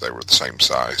Vader because they were the same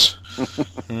size.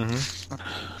 Mm-hmm.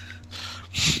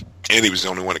 And he was the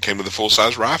only one that came with a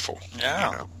full-size rifle.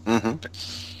 Yeah. Mm-hmm.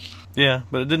 Yeah,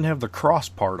 but it didn't have the cross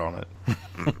part on it.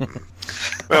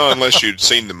 Mm-hmm. Well, unless you'd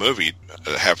seen the movie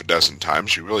half a dozen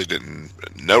times, you really didn't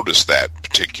notice that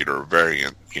particular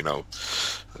variant.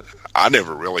 I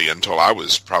never really, until I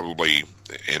was probably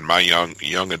in my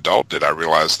young adult, did I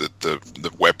realize that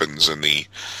the weapons and the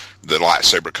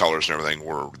lightsaber colors and everything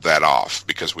were that off,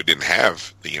 because we didn't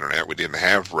have the internet, we didn't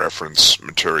have reference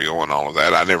material and all of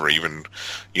that. I never even,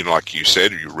 like you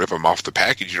said, you rip them off the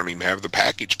package, you don't even have the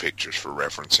package pictures for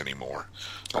reference anymore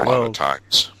a lot of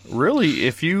times. Really,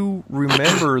 if you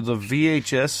remember the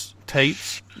VHS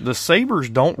tapes, the sabers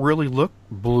don't really look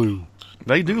blue.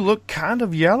 They do look kind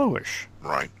of yellowish.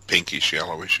 Right, pinkish,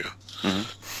 yellowish, yeah.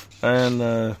 Mm-hmm.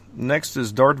 And next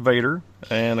is Darth Vader.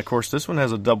 And, of course, this one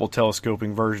has a double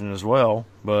telescoping version as well,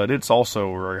 but it's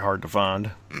also very hard to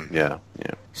find. Yeah.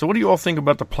 So what do you all think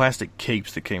about the plastic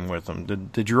capes that came with them?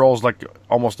 Did your alls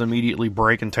almost immediately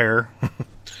break and tear?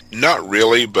 Not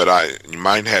really, but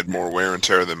mine had more wear and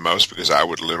tear than most, because I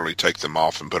would literally take them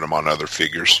off and put them on other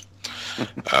figures,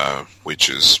 which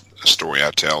is a story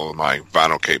I tell. My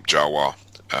vinyl cape Jawa,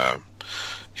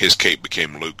 his cape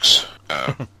became Luke's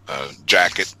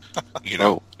jacket,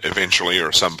 eventually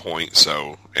or some point.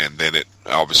 So, and then it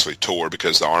obviously tore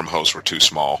because the armholes were too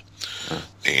small,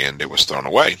 and it was thrown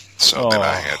away. So then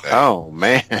I had a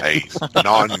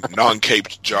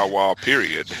non-caped Jawa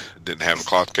period. Didn't have a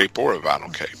cloth cape or a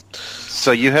vinyl cape.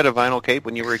 So you had a vinyl cape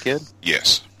when you were a kid?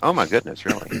 Yes. Oh my goodness,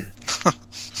 really?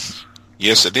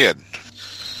 Yes, I did.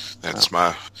 That's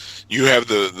you have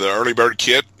the early bird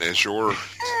kit as your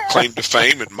claim to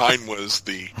fame, and mine was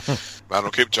the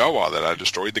vinyl cape Jawa that I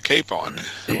destroyed the cape on.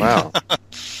 Wow.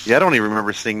 Yeah, I don't even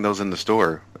remember seeing those in the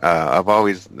store. I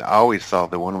always saw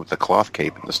the one with the cloth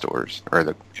cape in the stores.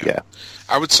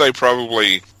 I would say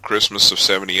probably Christmas of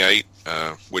 '78,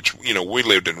 which, we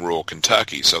lived in rural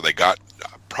Kentucky, so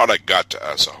product got to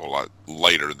us a whole lot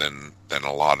later than than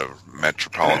a lot of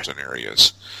metropolitan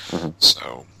areas.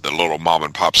 So the little mom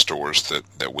and pop stores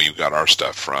that we got our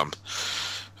stuff from.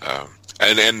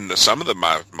 And some of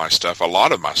my stuff, a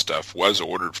lot of my stuff was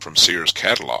ordered from Sears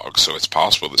catalog, so it's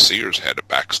possible the Sears had a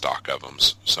back stock of them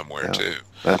somewhere too.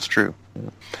 That's true.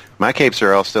 My capes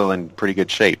are all still in pretty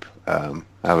good shape.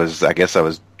 I guess I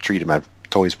was treating my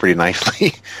toys pretty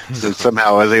nicely, so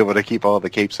somehow I was able to keep all the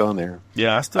capes on there.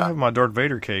 Yeah, I still have my Darth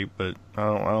Vader cape, but I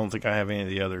don't think I have any of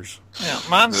the others. Yeah,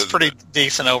 mine's pretty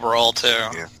decent overall too.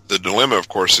 Yeah. The dilemma, of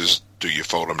course, is do you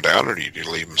fold them down or do you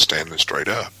leave them standing straight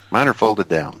up? Mine are folded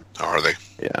down. Are they?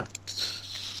 Yeah.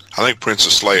 I think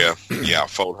Princess Leia,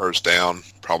 fold hers down.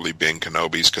 Probably Ben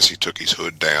Kenobi's because he took his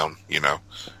hood down,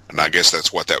 And I guess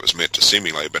that's what that was meant to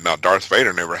simulate. But now Darth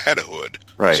Vader never had a hood.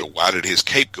 Right. So why did his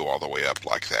cape go all the way up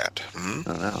like that? I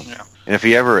don't know. Yeah. And if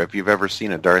you've ever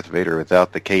seen a Darth Vader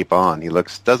without the cape on, he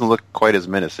doesn't look quite as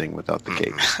menacing without the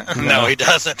cape. No, he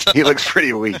doesn't. He looks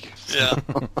pretty weak. Yeah.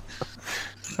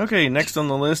 Okay, next on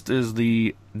the list is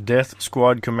the Death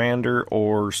Squad Commander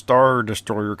or Star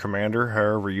Destroyer Commander,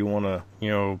 however you want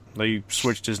to, they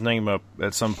switched his name up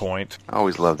at some point. I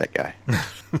always loved that guy.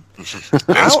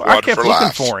 I kept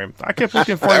looking for him. I kept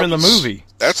looking for him in the movie.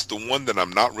 That's the one that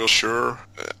I'm not real sure.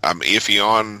 I'm iffy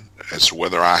on as to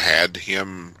whether I had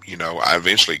him. I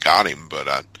eventually got him, but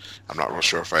I'm not real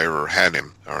sure if I ever had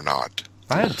him or not.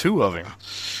 I had 2 of him.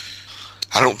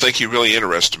 I don't think he really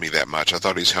interested me that much. I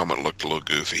thought his helmet looked a little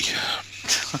goofy.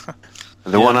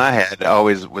 The one I had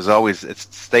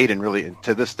it's stayed in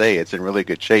to this day, it's in really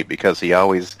good shape because he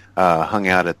always hung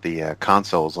out at the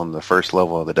consoles on the first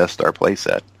level of the Death Star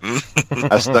playset.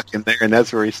 I stuck in there, and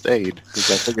that's where he stayed. Because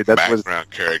I figured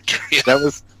background character. Yeah.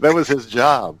 That was his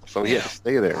job, so he had to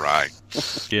stay there. Right.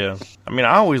 Yeah. I mean,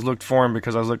 I always looked for him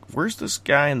because I was like, where's this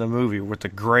guy in the movie with the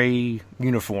gray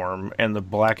uniform and the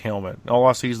black helmet? All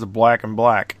I see is the black and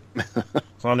black.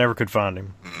 So I never could find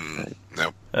him.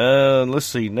 Nope. Let's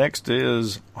see. Next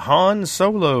is Han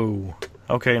Solo.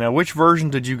 Okay, now which version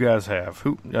did you guys have?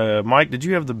 Mike? Did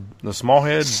you have the small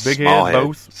head, big head,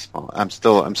 both? Small. I'm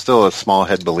still a small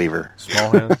head believer.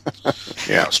 Small head.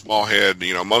 Yeah, small head.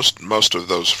 Most of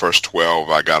those first 12,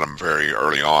 I got them very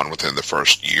early on, within the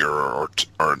first year or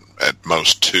at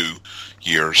most 2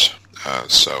 years.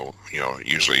 So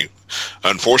usually,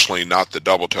 unfortunately, not the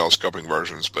double telescoping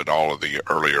versions, but all of the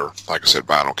earlier, like I said,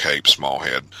 vinyl cape, small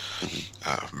head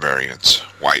variants,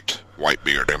 white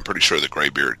beard. I'm pretty sure the gray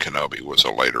beard Kenobi was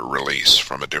a later release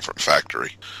from a different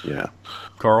factory. Yeah.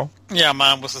 Carl? Yeah,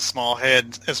 mine was a small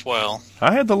head as well.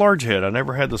 I had the large head. I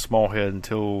never had the small head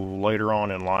until later on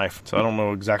in life, so I don't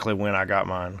know exactly when I got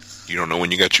mine. You don't know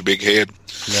when you got your big head?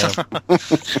 No.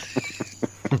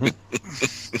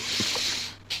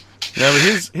 Yeah, but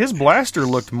his blaster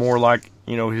looked more like,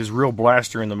 his real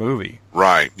blaster in the movie.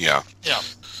 Right, yeah. Yeah.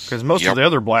 Because most of the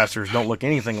other blasters don't look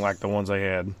anything like the ones they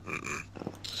had.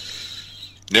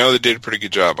 No, they did a pretty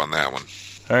good job on that one.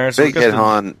 All right, so Big Head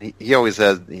Han, he always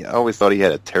thought he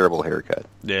had a terrible haircut.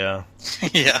 Yeah.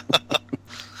 Yeah.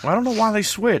 Well, I don't know why they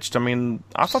switched. I mean,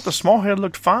 I thought the small head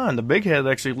looked fine. The big head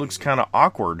actually looks kind of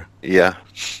awkward. Yeah.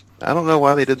 I don't know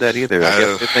why they did that either. I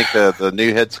guess they think the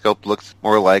new head sculpt looks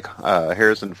more like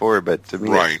Harrison Ford, but to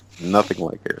me, it's nothing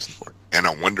like Harrison Ford. And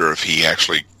I wonder if he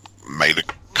actually made a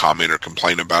comment or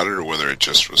complaint about it, or whether it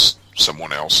just was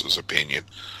someone else's opinion.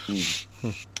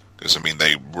 Because,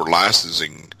 they were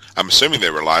licensing... I'm assuming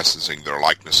they were licensing their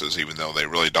likenesses, even though they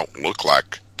really don't look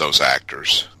like those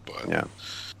actors. But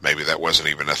maybe that wasn't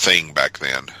even a thing back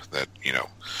then, that,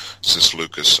 since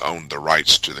Lucas owned the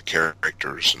rights to the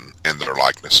characters and their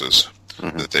likenesses,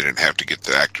 that they didn't have to get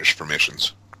the actors'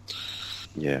 permissions.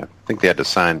 Yeah, I think they had to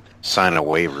sign a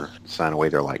waiver, sign away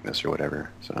their likeness or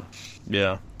whatever. So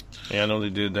yeah, I know they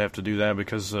did have to do that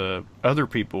because other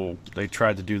people, they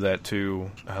tried to do that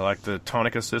too. Like the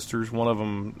Tonica sisters, one of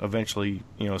them eventually,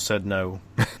 said no.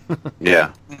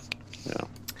 Yeah.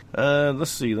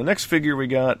 Let's see. The next figure we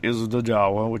got is the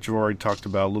Jawa, which we've already talked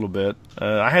about a little bit.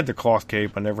 I had the cloth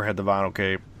cape. I never had the vinyl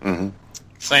cape. Mm-hmm.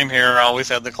 Same here. I always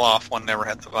had the cloth one, never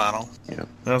had the vinyl. Yeah.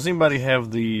 Now, does anybody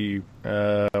have the,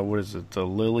 the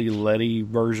Lily Letty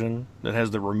version that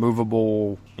has the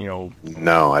removable,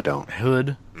 No, I don't.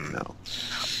 hood? No.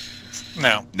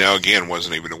 No. Now, again,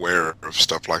 wasn't even aware of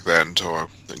stuff like that until I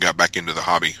got back into the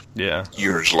hobby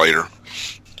years later.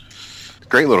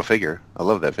 Great little figure. I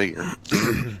love that figure.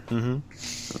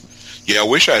 Yeah, I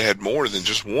wish I had more than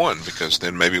just one, because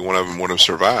then maybe one of them would have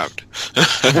survived.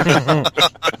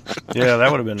 Yeah, that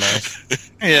would have been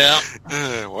nice. Yeah.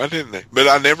 Why didn't they? But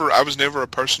I was never a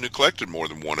person who collected more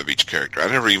than one of each character. I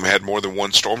never even had more than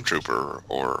one Stormtrooper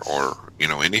or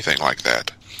anything like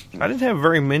that. I didn't have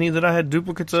very many that I had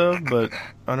duplicates of, but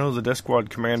I know the Death Squad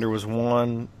Commander was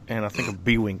one, and I think a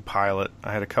B-Wing pilot.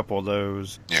 I had a couple of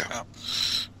those. Yeah.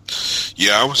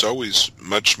 Yeah, I was always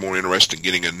much more interested in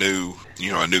getting a new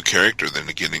character than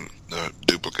getting a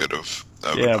duplicate of.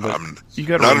 Yeah, but you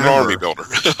got to not remember, an army builder.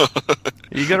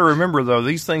 You got to remember though,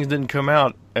 these things didn't come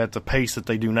out at the pace that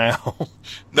they do now.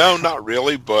 No, not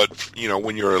really. But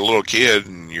when you're a little kid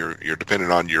and you're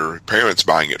dependent on your parents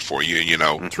buying it for you,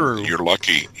 True. You're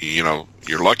lucky.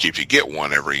 You're lucky if you get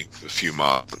one every few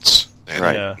months. And,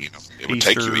 Right. It would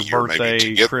Easter, take you a year birthday, maybe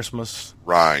to get Christmas.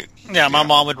 right. Yeah, my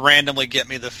mom would randomly get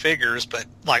me the figures, but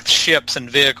like ships and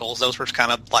vehicles, those were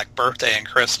kind of like birthday and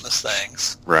Christmas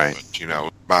things. Right.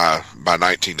 But, by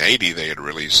 1980, they had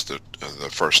released the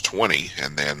first 20,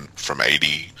 and then from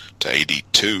 80 to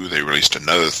 82, they released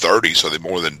another 30, so they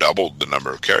more than doubled the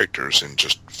number of characters in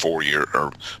just 4 years,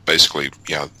 or basically,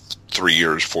 3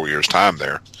 years, 4 years time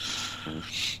there.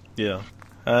 Yeah.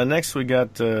 Next we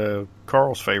got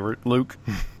Carl's favorite, Luke.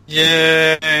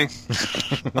 Yay! And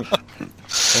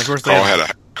of course,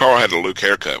 Carl had a Luke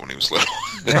haircut when he was little.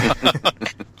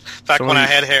 Back So when I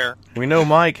had hair. we know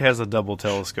Mike has a double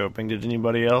telescoping. Did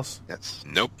anybody else? Yes.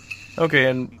 Nope. Okay,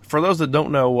 and for those that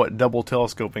don't know what double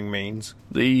telescoping means,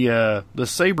 the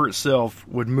saber itself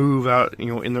would move out,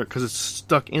 in there because it's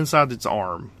stuck inside its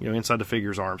arm, inside the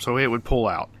figure's arm, so it would pull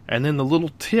out, and then the little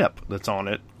tip that's on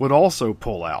it would also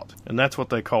pull out, and that's what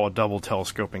they call a double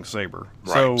telescoping saber.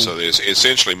 Right. So they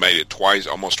essentially made it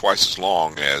almost twice as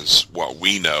long as what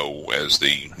we know as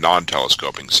the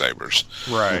non-telescoping sabers.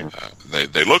 Right.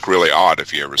 They look really odd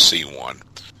if you ever see one,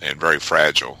 and very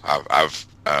fragile. I've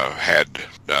had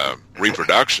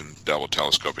reproduction double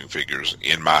telescoping figures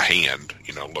in my hand,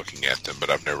 looking at them, but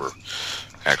I've never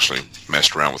actually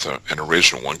messed around with an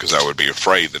original one because I would be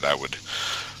afraid that I would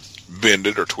bend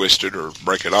it or twist it or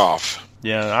break it off.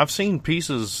 Yeah, I've seen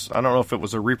pieces, I don't know if it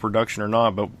was a reproduction or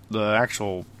not, but the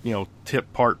actual,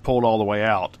 tip part pulled all the way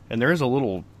out. And there is a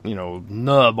little,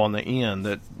 nub on the end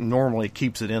that normally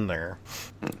keeps it in there.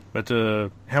 But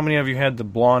how many of you had the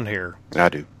blonde hair? I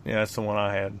do. Yeah, that's the one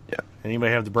I had. Yeah.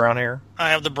 Anybody have the brown hair? I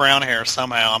have the brown hair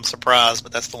somehow. I'm surprised,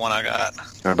 but that's the one I got.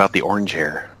 What about the orange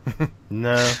hair?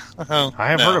 No. Oh, I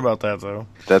have no. heard about that, though.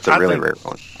 That's a really think- rare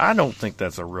one. I don't think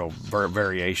that's a real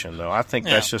variation, though. I think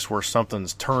that's just where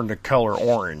something's turned to color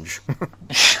orange.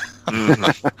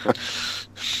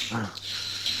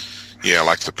 Yeah,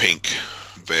 like the pink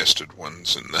vested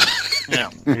ones and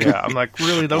the Yeah, I'm like,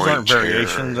 really, those aren't Orange hair.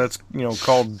 variations. That's,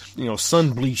 called,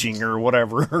 sun bleaching or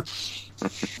whatever.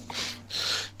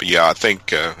 But yeah, I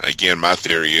think again, my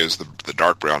theory is the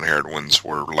dark brown haired ones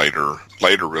were later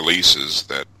releases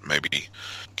that maybe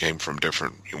came from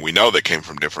different. We know they came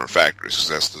from different factories because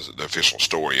that's the official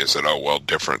story. Is that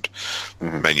different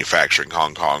manufacturing,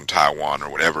 Hong Kong, Taiwan, or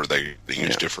whatever, they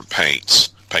use different paint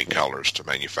colors to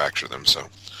manufacture them. So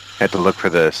Had to look for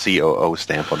the COO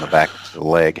stamp on the back of the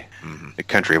leg, the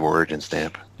country of origin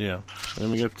stamp. Yeah.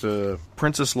 Then we got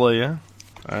Princess Leia.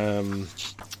 the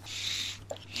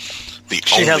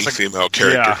She only has a- female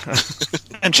character. Yeah.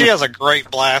 And she has a great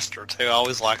blaster, too. I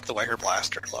always liked the way her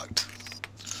blaster looked.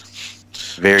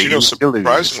 Very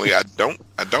Surprisingly, I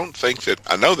don't think that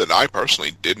I know that I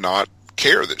personally did not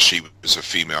care that she was a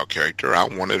female character. I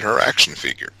wanted her action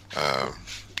figure.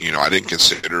 I didn't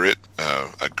consider it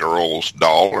a girl's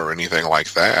doll or anything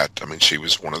like that. I mean, she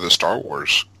was one of the Star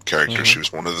Wars characters. She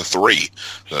was one of the three,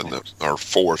 or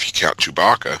four if you count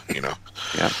Chewbacca.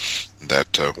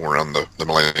 That were on the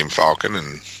Millennium Falcon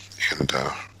and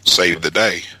saved the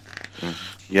day.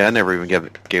 Yeah, I never even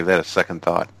gave that a second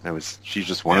thought. She's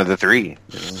just one of the three.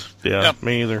 Yeah, Yep.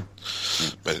 me either.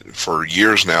 But for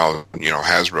years now,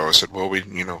 Hasbro has said, well,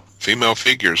 female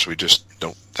figures, we just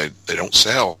don't, they don't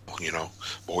sell,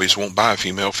 boys won't buy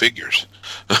female figures.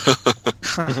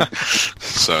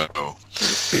 So,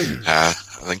 I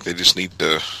think they just need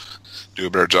to do a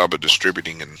better job of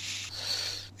distributing and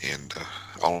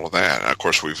all of that. And of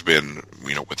course, we've been,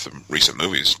 with the recent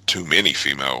movies, too many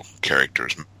female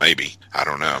characters, maybe. I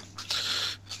don't know.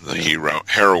 The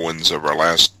heroines of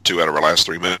two out of our last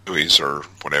three movies, or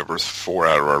whatever, 4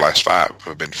 out of our last 5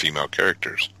 have been female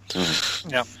characters.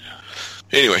 Yeah.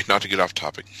 Anyway, not to get off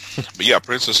topic. But yeah,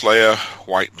 Princess Leia,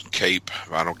 white cape,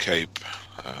 vinyl cape,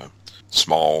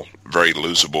 small, very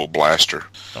losable blaster.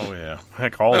 Oh, yeah.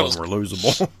 Heck, all of them were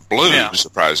losable. Blue, Yeah.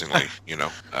 surprisingly,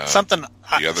 Something.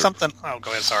 the other- Something. Oh,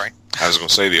 go ahead. Sorry. I was going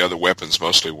to say the other weapons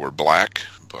mostly were black,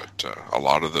 but a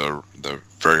lot of the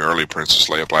very early Princess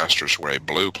Leia blasters were a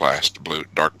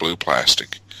dark blue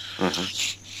plastic.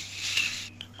 Mm-hmm.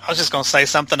 I was just going to say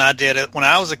something I did when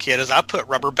I was a kid is I put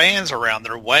rubber bands around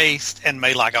their waist and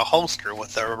made like a holster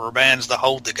with the rubber bands to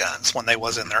hold the guns when they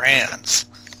was in their hands.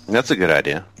 That's a good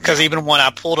idea. Because even when I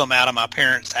pulled them out of my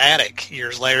parents' attic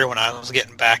years later when I was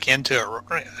getting back into it,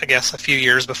 I guess a few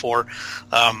years before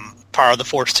Power of the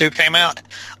Force 2 came out,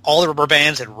 all the rubber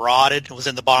bands had rotted. It was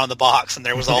in the bottom of the box, and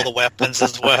there was all the weapons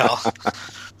as well.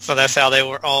 So that's how they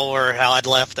were how I'd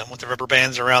left them, with the rubber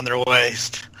bands around their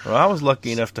waist. Well, I was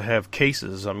lucky enough to have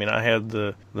cases. I mean, I had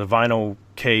the vinyl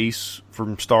case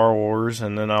from Star Wars,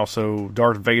 and then also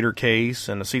Darth Vader case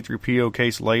and a C-3PO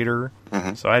case later.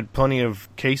 Mm-hmm. So I had plenty of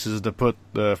cases to put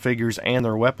the figures and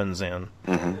their weapons in.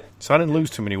 Mm-hmm. So I didn't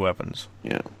lose too many weapons.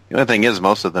 Yeah. The other thing is,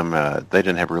 most of them they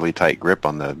didn't have a really tight grip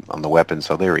on the weapons,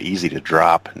 so they were easy to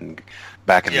drop. And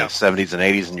back in the 70s and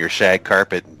 80s, in your shag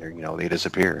carpet, they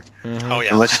disappear. Mm-hmm. Oh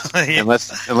yeah.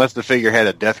 Unless the figure had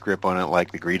a death grip on it,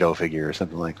 like the Greedo figure or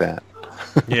something like that.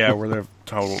 Yeah, where their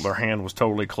hand was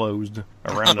totally closed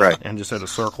around it and just had a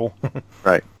circle.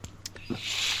 Right.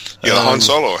 Yeah, the Han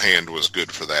Solo hand was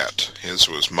good for that. His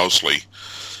was mostly,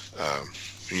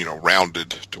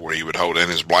 rounded to where he would hold,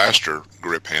 and his blaster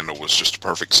grip handle was just a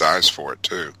perfect size for it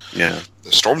too. Yeah.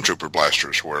 The Stormtrooper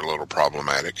blasters were a little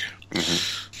problematic.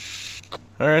 Mm-hmm.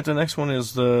 All right, the next one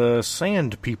is the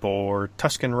Sand People or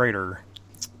Tusken Raider.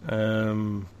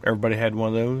 Everybody had one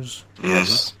of those?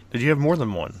 Yes. Did you have more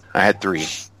than one? I had 3.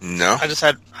 No. I just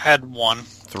had one.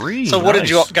 3? So what did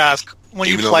you guys, when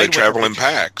Even you though played they travel with in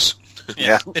packs.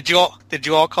 Yeah. Did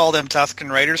you all call them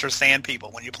Tusken Raiders or Sand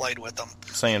People when you played with them?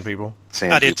 Sand People.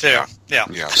 I did too. Yeah.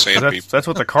 Yeah, Sand People. That's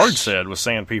what the card said, was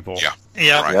Sand People. Yeah.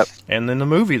 Yeah. Right. Yep. And in the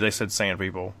movie they said Sand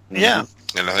People. Yeah.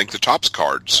 And I think the Topps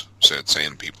cards said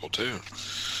Sand People too.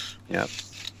 Yep.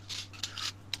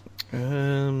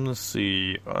 Let's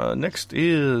see. Next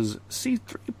is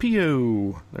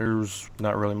C-3PO. There's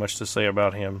not really much to say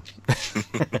about him.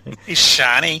 He's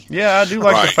shiny. Yeah, I do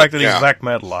like the fact that he's black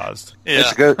metallized. Yeah.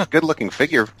 It's a good looking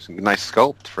figure. It's a nice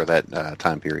sculpt for that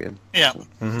time period. Yeah.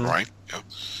 Mm-hmm. Right. Yeah.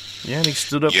 Yeah, and he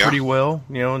stood up pretty well,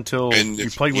 until you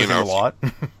played with him a lot.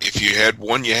 If you had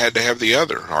one, you had to have the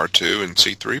other, R2 and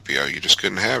C-3PO. You just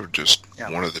couldn't have just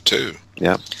one of the two.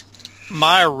 Yeah.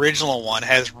 My original one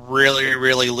has really,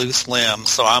 really loose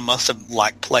limbs, so I must have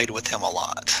played with him a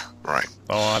lot. Right.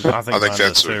 Oh, I think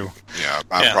that's too. A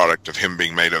byproduct of him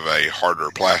being made of a harder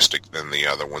plastic than the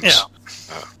other ones. Yeah.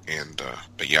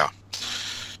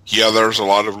 But there's a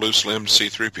lot of loose limbed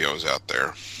C-3POs out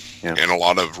there. Yeah. And a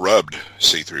lot of rubbed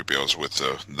C-3POs with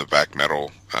the back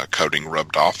metal coating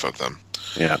rubbed off of them.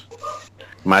 Yeah.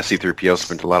 My C-3PO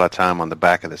spent a lot of time on the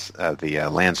back of the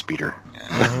land speeder.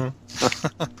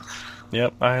 Mm-hmm.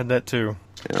 Yep, I had that too.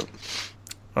 Yep.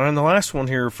 And the last one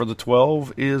here for the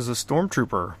 12 is a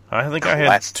Stormtrooper. I think I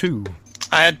had 2.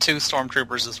 I had 2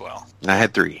 Stormtroopers as well. I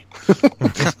had 3.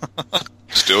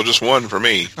 Still just 1 for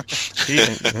me.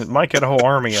 Mike had a whole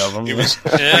army of them. He was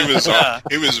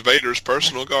Vader's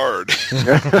personal guard.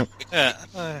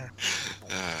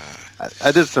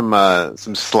 I did some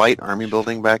slight army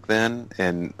building back then,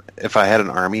 and if I had an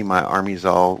army, my armies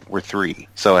all were 3.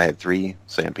 So I had 3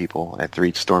 Sand People, I had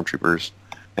 3 Stormtroopers,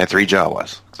 I had 3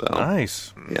 Jawas. So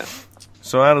nice. Yeah.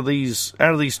 So out of these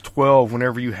 12,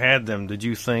 whenever you had them, did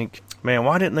you think, man,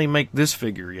 why didn't they make this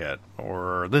figure yet,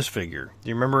 or this figure? Do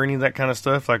you remember any of that kind of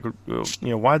stuff? Like,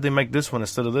 why did they make this one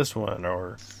instead of this one?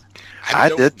 Or I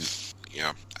didn't.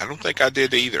 Yeah, I don't think I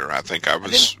did either. I think I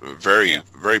was very,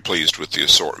 very pleased with the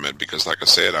assortment because, like I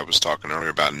said, I was talking earlier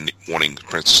about wanting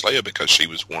Princess Leia because she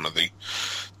was one of the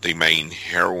main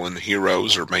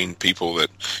heroes or main people that,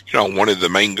 wanted the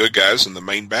main good guys and the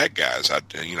main bad guys.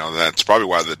 That's probably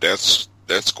why the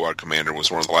Death Squad commander was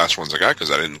one of the last ones I got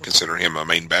because I didn't consider him a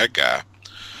main bad guy.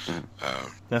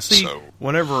 Now, see,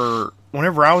 whenever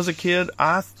I was a kid,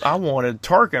 I wanted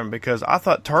Tarkin because I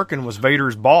thought Tarkin was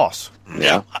Vader's boss.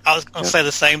 Yeah, I was going to say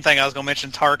the same thing. I was going to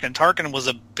mention Tarkin. Tarkin was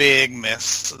a big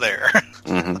miss there.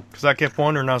 Because I kept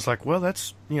wondering, I was like, well,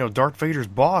 that's, Darth Vader's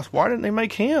boss. Why didn't they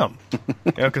make him?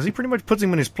 Because he pretty much puts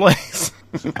him in his place.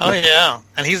 Oh, yeah.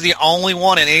 And he's the only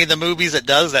one in any of the movies that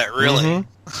does that, really.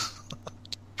 Mm-hmm.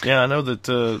 Yeah, I know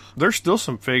that there's still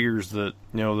some figures that,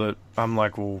 that I'm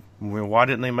like, well, why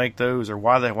didn't they make those? Or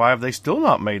why have they still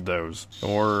not made those?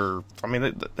 Or,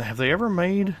 have they ever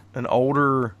made an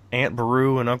older Aunt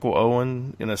Beru and Uncle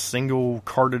Owen in a single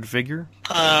carded figure?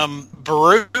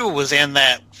 Beru was in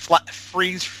that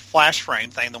freeze flash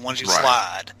frame thing, the ones you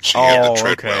slide. She had the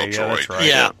Treadwell droid. Yeah, that's right.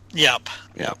 Yeah, yep.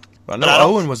 Yep. I know But I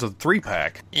don't- Owen was a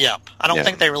 3-pack. Yeah, I don't Yeah.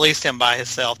 think they released him by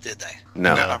himself, did they?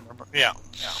 No. I remember. Yeah.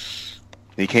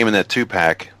 He came in that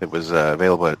 2-pack that was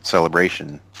available at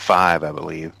Celebration 5, I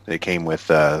believe. It came with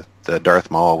the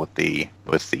Darth Maul with the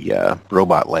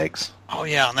robot legs. Oh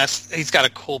yeah, and he's got a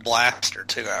cool blaster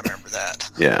too. I remember that.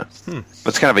 Yeah.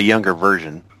 It's kind of a younger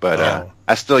version, but Oh.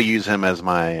 I still use him as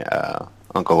my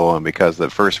Uncle Owen because the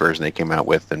first version they came out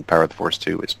with in Power of the Force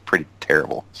 2 is pretty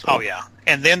terrible. So. Oh yeah,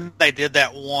 and then they did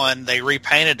that one. They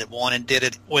repainted it one and did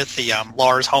it with the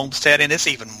Lars Homestead, and it's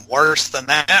even worse than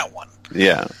that one.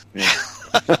 Yeah.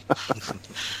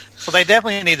 So they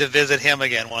definitely need to visit him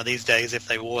again one of these days if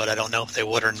they would. I don't know if they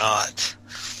would or not.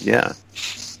 Yeah.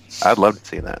 I'd love to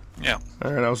see that. Yeah.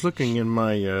 All right, I was looking in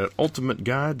my Ultimate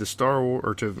Guide to Star Wars,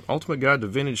 or to Ultimate Guide to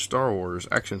Vintage Star Wars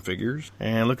action figures,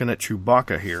 and looking at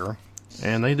Chewbacca here,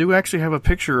 and they do actually have a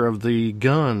picture of the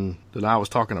gun that I was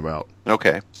talking about.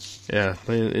 Okay. Yeah,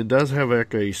 it does have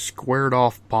like a squared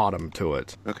off bottom to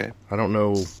it. Okay. I don't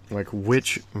know like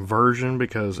which version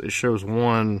because it shows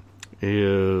one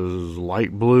is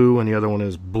light blue and the other one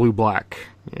is blue black.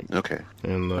 Okay.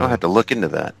 And I'll have to look into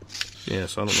that. yeah,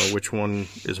 so I don't know which one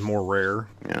is more rare.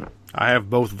 Yeah. I have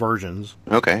both versions.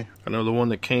 Okay. I know the one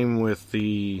that came with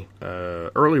the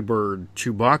early bird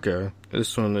Chewbacca,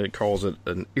 this one it calls it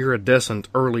an iridescent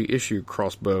early issue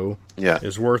crossbow, Yeah.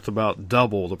 is worth about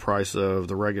double the price of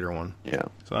the regular one. Yeah.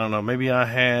 So I don't know, maybe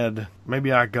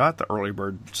I got the early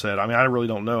bird set. I mean, I really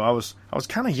don't know. I was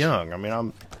kind of young. I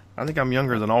mean, I think I'm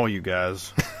younger than all you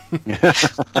guys.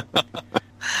 Because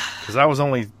I was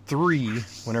only 3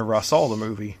 whenever I saw the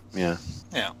movie. Yeah.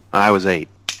 Yeah. I was 8.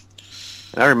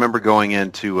 I remember going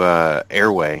into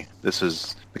Airway. This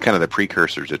is kind of the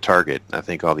precursor to Target. I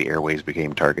think all the Airways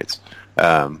became Targets.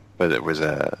 But it was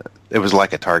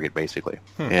like a Target basically.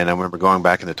 And I remember going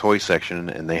back in the toy section,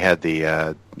 and they had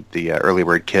the early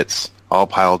bird kits all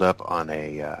piled up on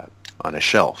a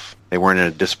shelf. They weren't in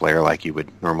a displayer like you would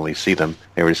normally see them.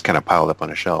 They were just kind of piled up on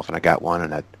a shelf. And I got one,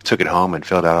 and I took it home and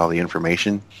filled out all the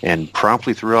information, and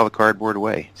promptly threw all the cardboard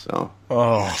away. So.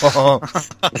 Oh,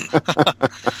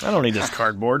 I don't need this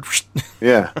cardboard.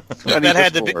 Yeah.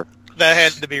 That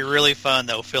had to be really fun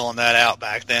though, filling that out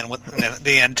back then with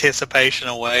the anticipation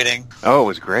of waiting. Oh, it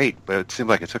was great, but it seemed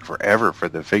like it took forever for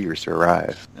the figures to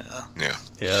arrive. Yeah.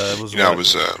 Yeah, it was, it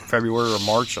was February or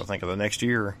March, I think, of the next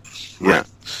year. Yeah.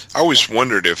 I always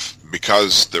wondered if,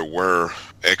 because there were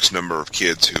X number of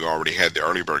kids who already had the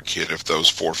early bird kit, if those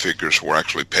 4 figures were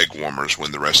actually peg warmers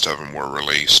when the rest of them were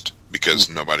released. Because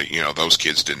nobody, those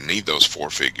kids didn't need those 4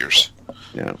 figures.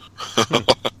 Yeah.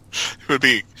 It would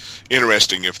be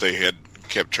interesting if they had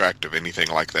kept track of anything.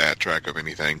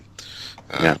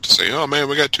 Yeah. To say, oh man,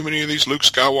 we got too many of these Luke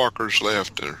Skywalkers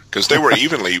left, because they were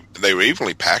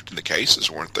evenly packed in the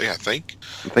cases, weren't they? I think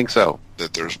so.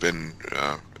 that there's been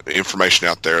information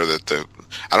out there that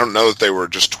I don't know that they were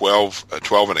just 12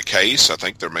 in a case. I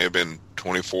think there may have been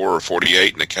 24 or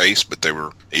 48 in a case, but they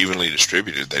were evenly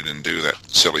distributed. They didn't do that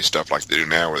silly stuff like they do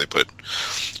now, where they put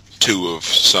 2 of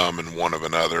some and 1 of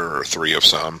another, or 3 of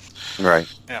some. Right.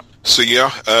 Yeah. So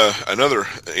another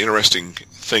interesting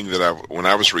thing that when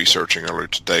I was researching earlier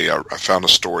today, I found a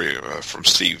story from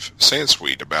Steve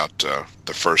Sansweet about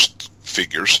the first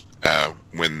figures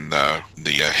when the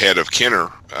head of Kenner,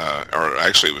 or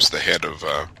actually it was the head of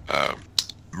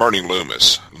Bernie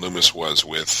Loomis. Loomis was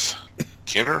with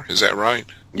Kenner, is that right?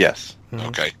 Yes. Mm-hmm.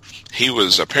 Okay. He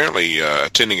was apparently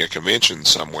attending a convention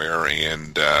somewhere,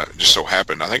 and just so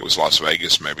happened, I think it was Las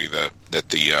Vegas maybe, that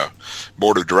the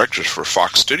board of directors for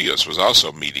Fox Studios was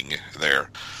also meeting there.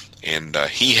 And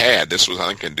this was I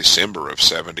think in December of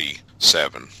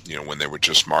 77, when they were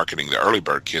just marketing the early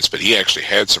bird kits, but he actually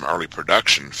had some early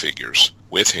production figures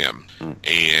with him.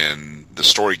 And the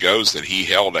story goes that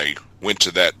he went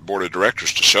to that board of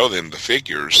directors to show them the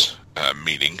figures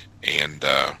meeting, and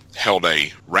held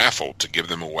a raffle to give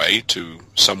them away to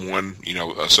someone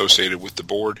associated with the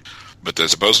board, but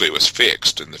supposedly it was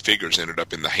fixed, and the figures ended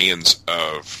up in the hands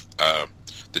of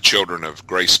the children of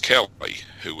Grace Kelly,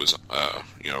 who was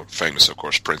famous, of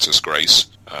course, Princess Grace,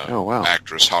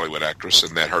 actress, Hollywood actress,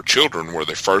 and that her children were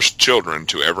the first children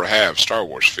to ever have Star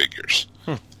Wars figures.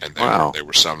 And they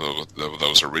were some of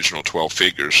those original 12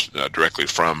 figures directly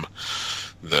from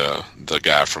the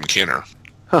guy from Kenner.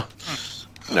 Huh.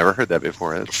 Never heard that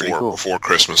before. That's pretty cool. Before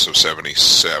Christmas of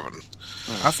 77.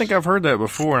 I think I've heard that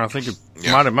before, and I think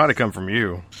it might have come from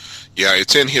you. Yeah,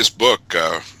 it's in his book,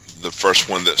 the first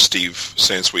one that Steve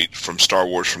Sansweet, from Star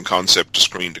Wars from Concept to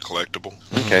Screen to Collectible.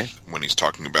 Okay. When he's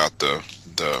talking about the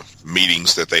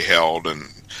meetings that they held and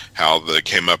how they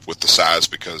came up with the size,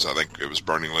 because I think it was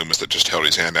Bernie Loomis that just held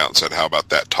his hand out and said, "How about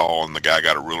that tall?" And the guy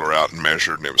got a ruler out and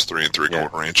measured, and it was 3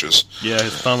 3/4 inches. Yeah,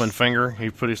 his thumb and finger. He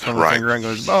put his thumb and finger out and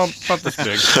goes, "Oh, about this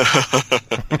big."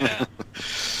 Yeah.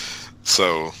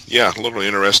 So, yeah, a little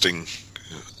interesting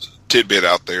tidbit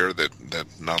out there that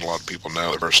not a lot of people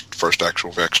know. The first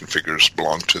actual action figures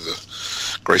belonged to the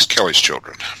Grace Kelly's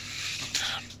children.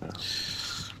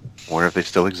 Wonder if they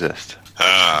still exist.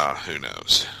 Who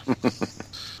knows?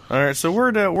 All right, so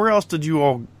where else did you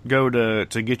all go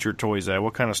to get your toys at?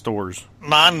 What kind of stores?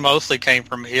 Mine mostly came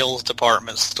from Hill's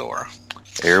department store.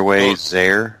 Airways,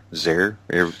 Zare.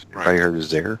 Everybody heard of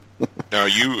Zare? Now,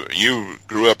 you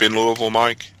grew up in Louisville,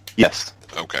 Mike? Yes.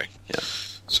 Okay. Yeah.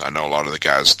 So I know a lot of the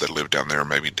guys that lived down there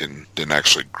maybe didn't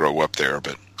actually grow up there,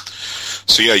 but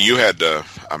so yeah, you had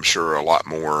I'm sure a lot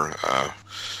more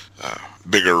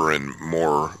bigger and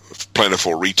more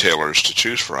plentiful retailers to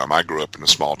choose from. I grew up in a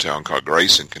small town called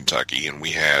Grayson, Kentucky, and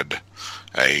we had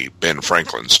a Ben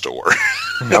Franklin store.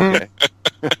 Okay.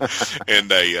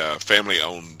 And a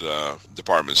family-owned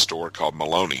department store called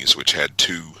Maloney's, which had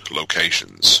 2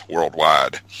 locations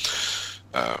worldwide.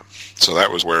 So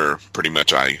that was where pretty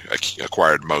much I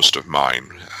acquired most of mine,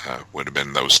 would have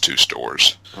been those 2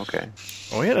 stores. Okay.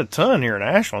 Well, we had a ton here in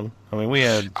Ashland. I mean, we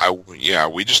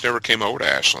just never came over to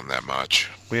Ashland that much.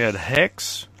 We had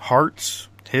Hex, Harts,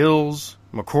 Hills,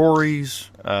 McCrory's,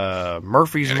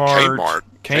 Murphy's And Mart,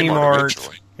 Kmart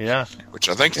eventually. Yeah. Which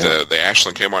I think the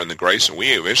Ashland Kmart and the Grayson, we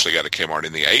eventually got a Kmart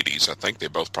in the 80s. I think they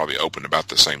both probably opened about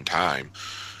the same time.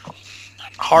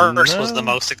 Hart's was the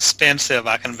most expensive,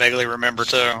 I can vaguely remember,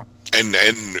 too. And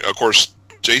of course,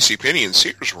 JCPenney and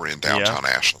Sears were in downtown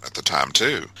Ashland at the time,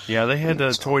 too. Yeah, they had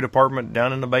a toy department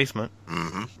down in the basement.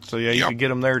 Mm-hmm. So, yeah, you could get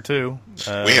them there, too.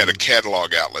 We had a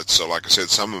catalog outlet, so like I said,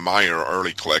 some of my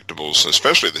early collectibles,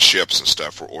 especially the ships and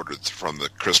stuff, were ordered from the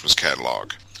Christmas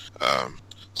catalog.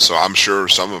 So I'm sure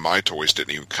some of my toys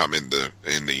didn't even come in the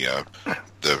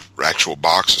actual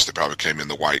boxes. They probably came in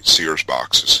the white Sears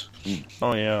boxes.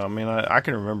 Oh, yeah. I mean, I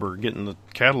can remember getting the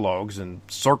catalogs and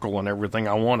circling everything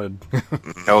I wanted.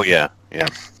 Oh, yeah. Yeah.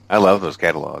 I love those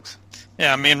catalogs.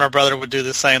 Yeah, me and my brother would do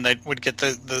the same. They would get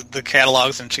the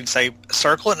catalogs, and she'd say,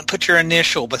 circle it and put your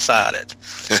initial beside it.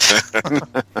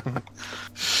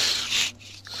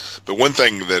 But one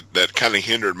thing that kind of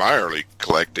hindered my early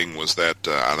collecting was that,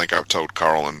 I think I've told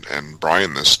Carl and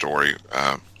Bryan this story,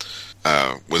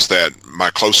 was that my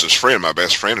closest friend, my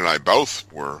best friend, and I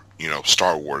both were,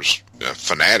 Star Wars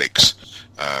fanatics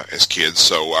as kids.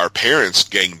 So our parents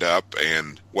ganged up,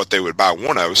 and what they would buy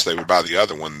one of us, they would buy the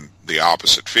other one the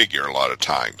opposite figure a lot of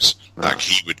times. Like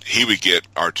he would get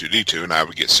R2-D2 and I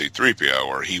would get C-3PO,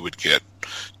 or he would get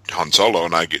Han Solo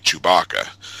and I'd get Chewbacca.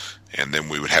 And then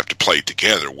we would have to play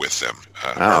together with them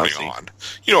early on.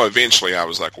 Eventually I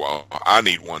was like, well, I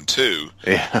need one too.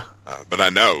 Yeah. But I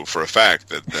know for a fact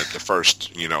that the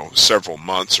first, several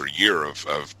months or year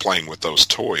of playing with those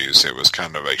toys, it was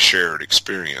kind of a shared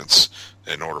experience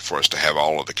in order for us to have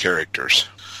all of the characters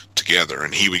together.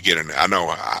 And he would get and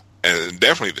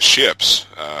definitely the ships.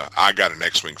 I got an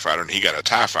X-Wing fighter and he got a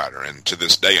TIE fighter. And to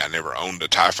this day, I never owned a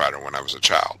TIE fighter when I was a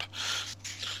child.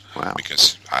 Wow.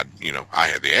 Because I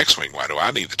had the X-Wing. Why do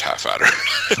I need the TIE fighter?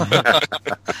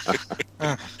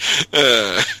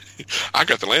 I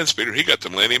got the Land Speeder. He got the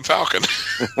Millennium Falcon.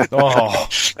 Oh,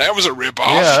 that was a ripoff.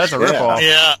 Yeah, that's a ripoff.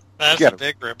 Yeah, that's a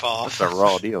big ripoff. That's a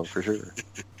raw deal for sure.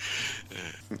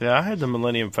 Yeah, I had the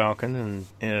Millennium Falcon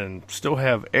and still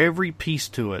have every piece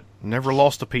to it. Never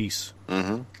lost a piece.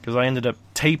 Because I ended up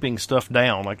taping stuff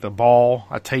down. Like the ball,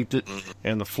 I taped it.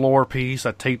 And the floor piece,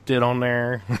 I taped it on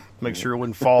there. Make sure it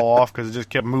wouldn't fall off because it just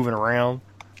kept moving around.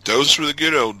 Those were the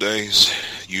good old days.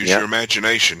 Use your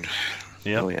imagination.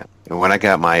 Yep. Oh, yeah. And when I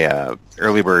got my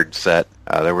early bird set,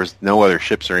 there was no other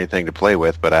ships or anything to play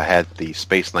with, but I had the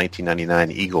Space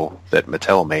 1999 Eagle that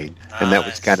Mattel made, and that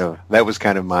was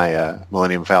kind of my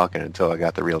Millennium Falcon until I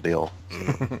got the real deal.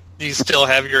 Do you still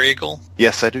have your Eagle?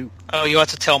 Yes, I do. Oh, you have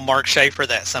to tell Mark Schaefer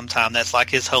that sometime. That's like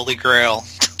his holy grail.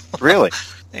 Really?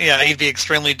 Yeah, he'd be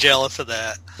extremely jealous of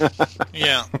that.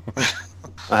 Yeah.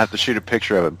 I'll have to shoot a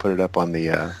picture of it and put it up on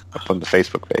the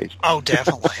Facebook page. Oh,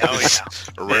 definitely. Oh, yeah.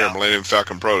 A rare Millennium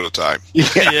Falcon prototype.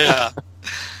 Yeah.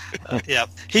 Yeah.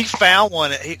 He found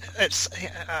one.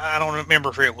 I don't remember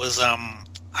if it was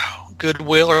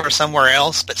Goodwill or somewhere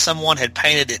else, but someone had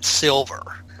painted it silver.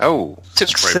 Oh.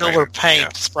 Took silver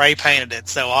paint, spray painted it.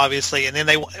 So obviously, and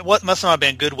then what must not have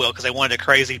been Goodwill because they wanted a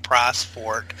crazy price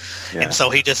for it, and so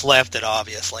he just left it.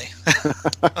 Obviously.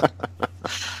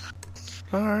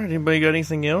 All right. Anybody got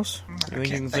anything else?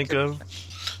 Anything you can think of?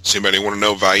 Does anybody want to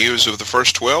know values of the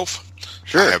first 12?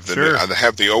 Sure. I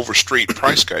have the Overstreet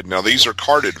price guide. Now, these are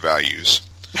carded values.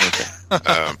 Okay.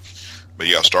 But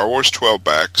yeah, Star Wars 12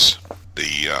 backs,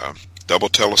 the double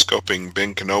telescoping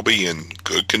Ben Kenobi in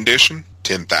good condition,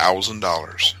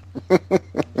 $10,000.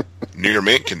 Near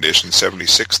mint condition,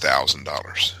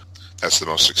 $76,000. That's the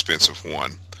most expensive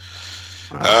one.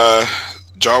 Wow.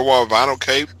 Jawa vinyl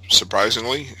cape,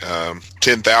 surprisingly,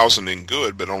 $10,000 in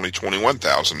good, but only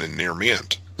 $21,000 in near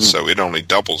mint. So it only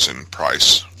doubles in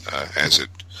price as it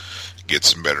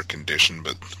gets in better condition.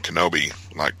 But Kenobi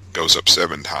goes up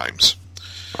 7 times.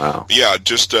 Wow. Yeah,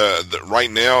 just right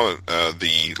now,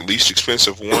 the least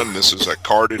expensive one, this is a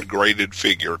carded, graded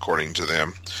figure, according to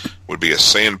them, would be a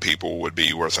Sand People, would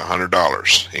be worth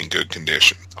 $100 in good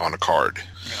condition on a card.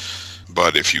 Yeah.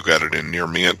 But if you got it in near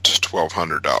mint,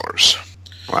 $1,200.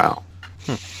 Wow.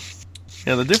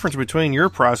 Yeah, the difference between your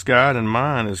price guide and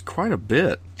mine is quite a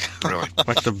bit. Really?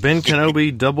 Like the Ben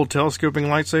Kenobi double telescoping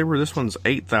lightsaber, this one's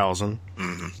 $8,000.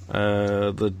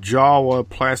 Mm-hmm. The Jawa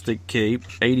plastic cape,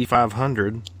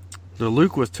 $8,500. The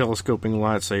Luke with telescoping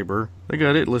lightsaber, they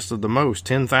got it listed the most,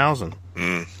 $10,000.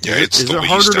 Yeah, is it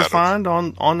harder to find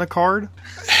on the card?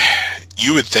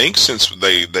 You would think, since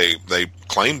they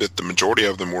claimed that the majority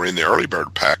of them were in the early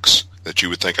bird packs, that you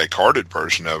would think a carded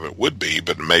version of it would be,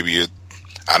 but maybe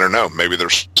I don't know, maybe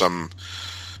there's some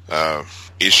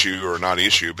issue, or not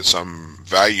issue, but some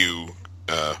value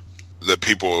that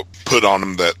people put on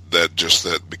them that just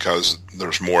that because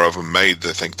there's more of them made,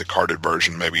 they think the carded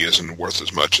version maybe isn't worth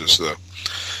as much as the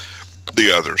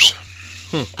others.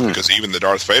 Because even the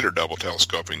Darth Vader double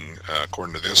telescoping,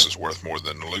 according to this, is worth more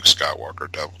than the Luke Skywalker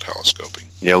double telescoping.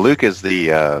 Yeah, Luke is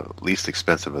the least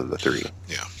expensive of the 3.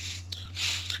 Yeah.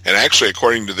 And actually,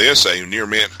 according to this, a near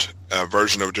mint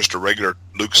version of just a regular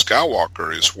Luke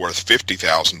Skywalker is worth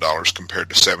 $50,000 compared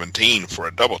to $17,000 for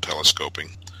a double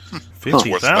telescoping. It's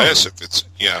worth less if it's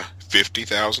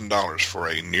 $50,000 for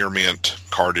a near mint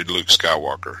carded Luke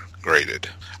Skywalker graded.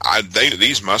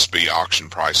 These must be auction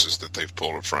prices that they've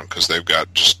pulled it from, because they've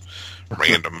got just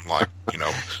random,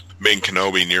 Ben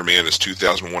Kenobi near mint is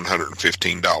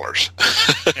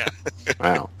 $2,115. Yeah.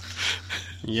 Wow.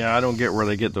 Yeah, I don't get where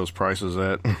they get those prices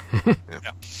at.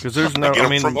 Because there's no, I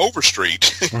mean, from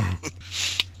Overstreet.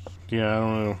 Yeah, I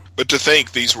don't know. But to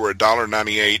think these were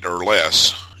 $1.98 or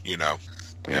less, in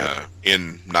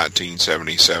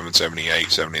 1977,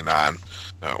 78, 79,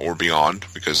 or beyond,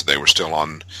 because they were still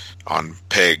on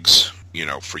pegs,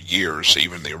 for years,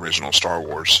 even the original Star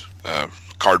Wars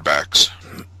card backs,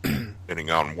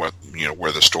 depending on what,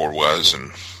 where the store was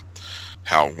and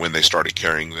when they started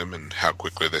carrying them and how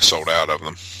quickly they sold out of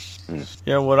them.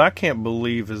 Yeah, what I can't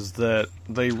believe is that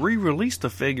they re-released the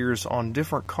figures on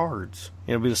different cards.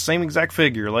 It'll be the same exact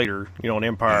figure later, on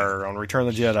Empire, on Return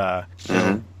of the Jedi,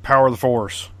 Power of the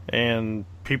Force, and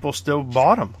people still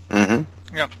bought them.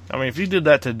 Mm-hmm. Yeah. I mean, if you did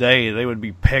that today, they would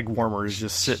be peg warmers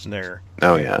just sitting there.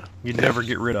 Oh, yeah. You'd never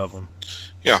get rid of them.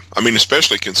 Yeah, I mean,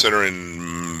 especially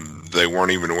considering they weren't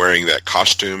even wearing that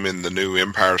costume in the new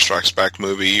Empire Strikes Back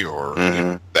movie, or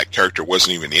that character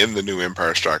wasn't even in the new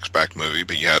Empire Strikes Back movie,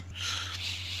 but yet,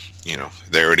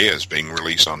 there it is, being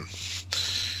released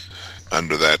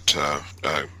under that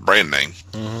brand name.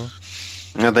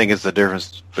 I think it's the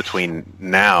difference between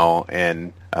now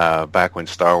and back when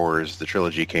Star Wars, the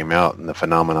trilogy, came out, and the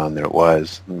phenomenon that it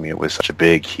was. I mean, it was such a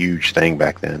big, huge thing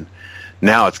back then.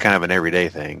 Now it's kind of an everyday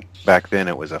thing. Back then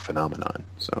it was a phenomenon.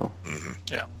 So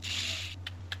yeah,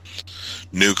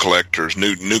 new collectors,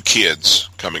 new kids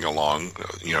coming along.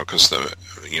 Because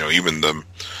even the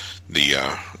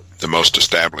most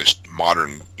established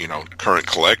modern current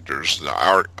collectors,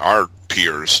 our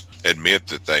peers admit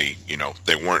that they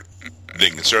didn't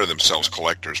consider themselves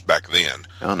collectors back then.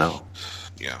 Oh no.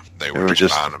 Yeah, they were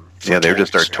just buying them. Yeah, they were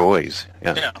just our toys.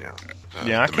 Yeah.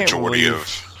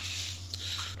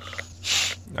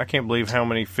 I can't believe how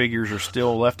many figures are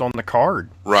still left on the card.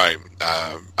 Right.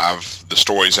 The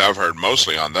stories I've heard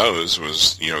mostly on those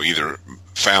was, either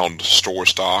found store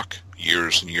stock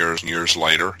years and years and years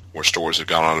later, where stores have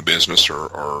gone out of business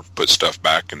or put stuff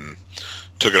back and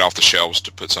took it off the shelves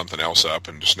to put something else up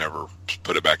and just never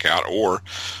put it back out. Or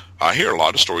I hear a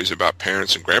lot of stories about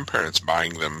parents and grandparents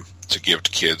buying them to give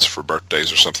to kids for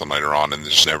birthdays or something later on, and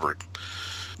just never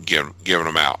giving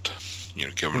them out,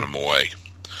 giving them away.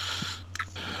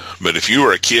 But if you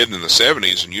were a kid in the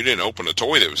 70s and you didn't open a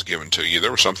toy that was given to you,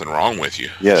 there was something wrong with you.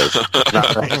 Yeah,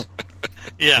 not right.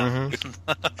 Yeah.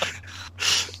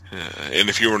 And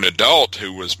if you were an adult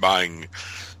who was buying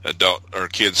adult or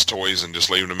kids' toys and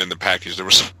just leaving them in the package, there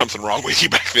was something wrong with you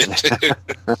back then too.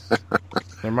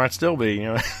 There might still be,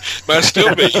 Might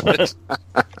still be.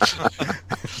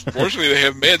 Fortunately, they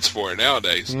have meds for it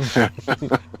nowadays.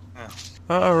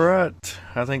 All right.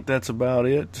 I think that's about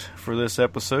it for this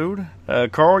episode.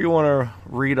 Carl, you want to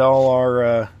read all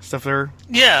our stuff there?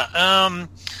 Yeah.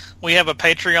 We have a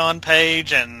Patreon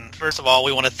page, and first of all,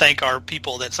 we want to thank our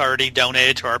people that's already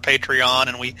donated to our Patreon,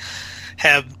 and we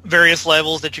have various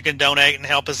levels that you can donate and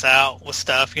help us out with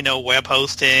stuff, web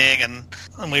hosting, and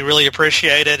we really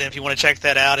appreciate it. And if you want to check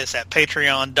that out, it's at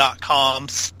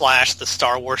patreon.com/the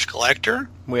Star Wars Collector.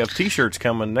 We have T-shirts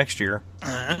coming next year.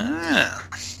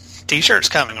 T-shirts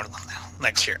coming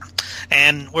next year.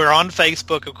 And we're on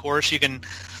Facebook, of course. You can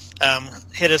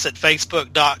hit us at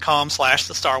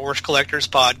facebook.com/the Star Wars Collectors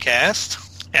Podcast.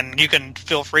 And you can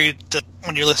feel free to,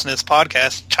 when you listen to this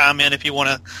podcast, chime in if you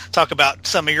want to talk about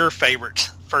some of your favorite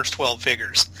first 12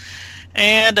 figures.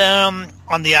 And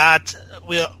on the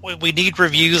we need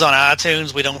reviews on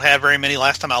iTunes. We don't have very many.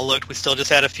 Last time I looked, we still just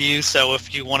had a few. So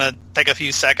if you want to take a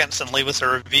few seconds and leave us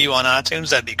a review on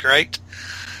iTunes, that'd be great.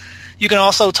 You can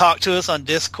also talk to us on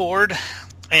Discord.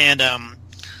 And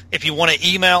if you want to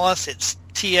email us, it's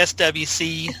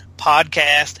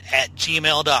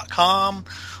tswcpodcast@gmail.com.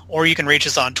 Or you can reach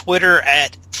us on Twitter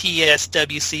at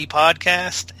TSWC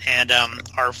Podcast. And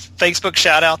our Facebook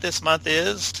shout-out this month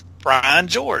is Brian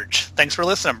George. Thanks for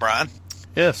listening, Brian.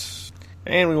 Yes.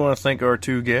 And we want to thank our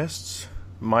two guests,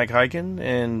 Mike Hyken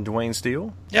and Dwayne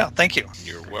Steele. Yeah, thank you.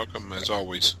 You're welcome, as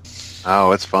always.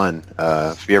 Oh, it's fun.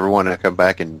 If you ever want to come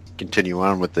back and continue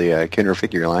on with the Kinder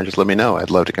figure line, just let me know. I'd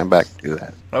love to come back and do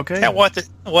that. Okay. Yeah, we'll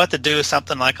have to do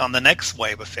something like on the next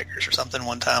wave of figures or something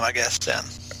one time, I guess, then.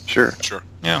 Sure.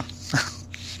 Yeah.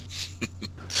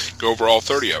 Go over all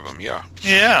 30 of them, yeah.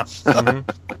 Yeah. Mm-hmm.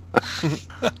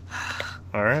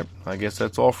 All right. I guess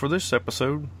that's all for this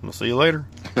episode. We'll see you later.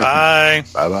 Bye.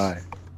 Bye-bye.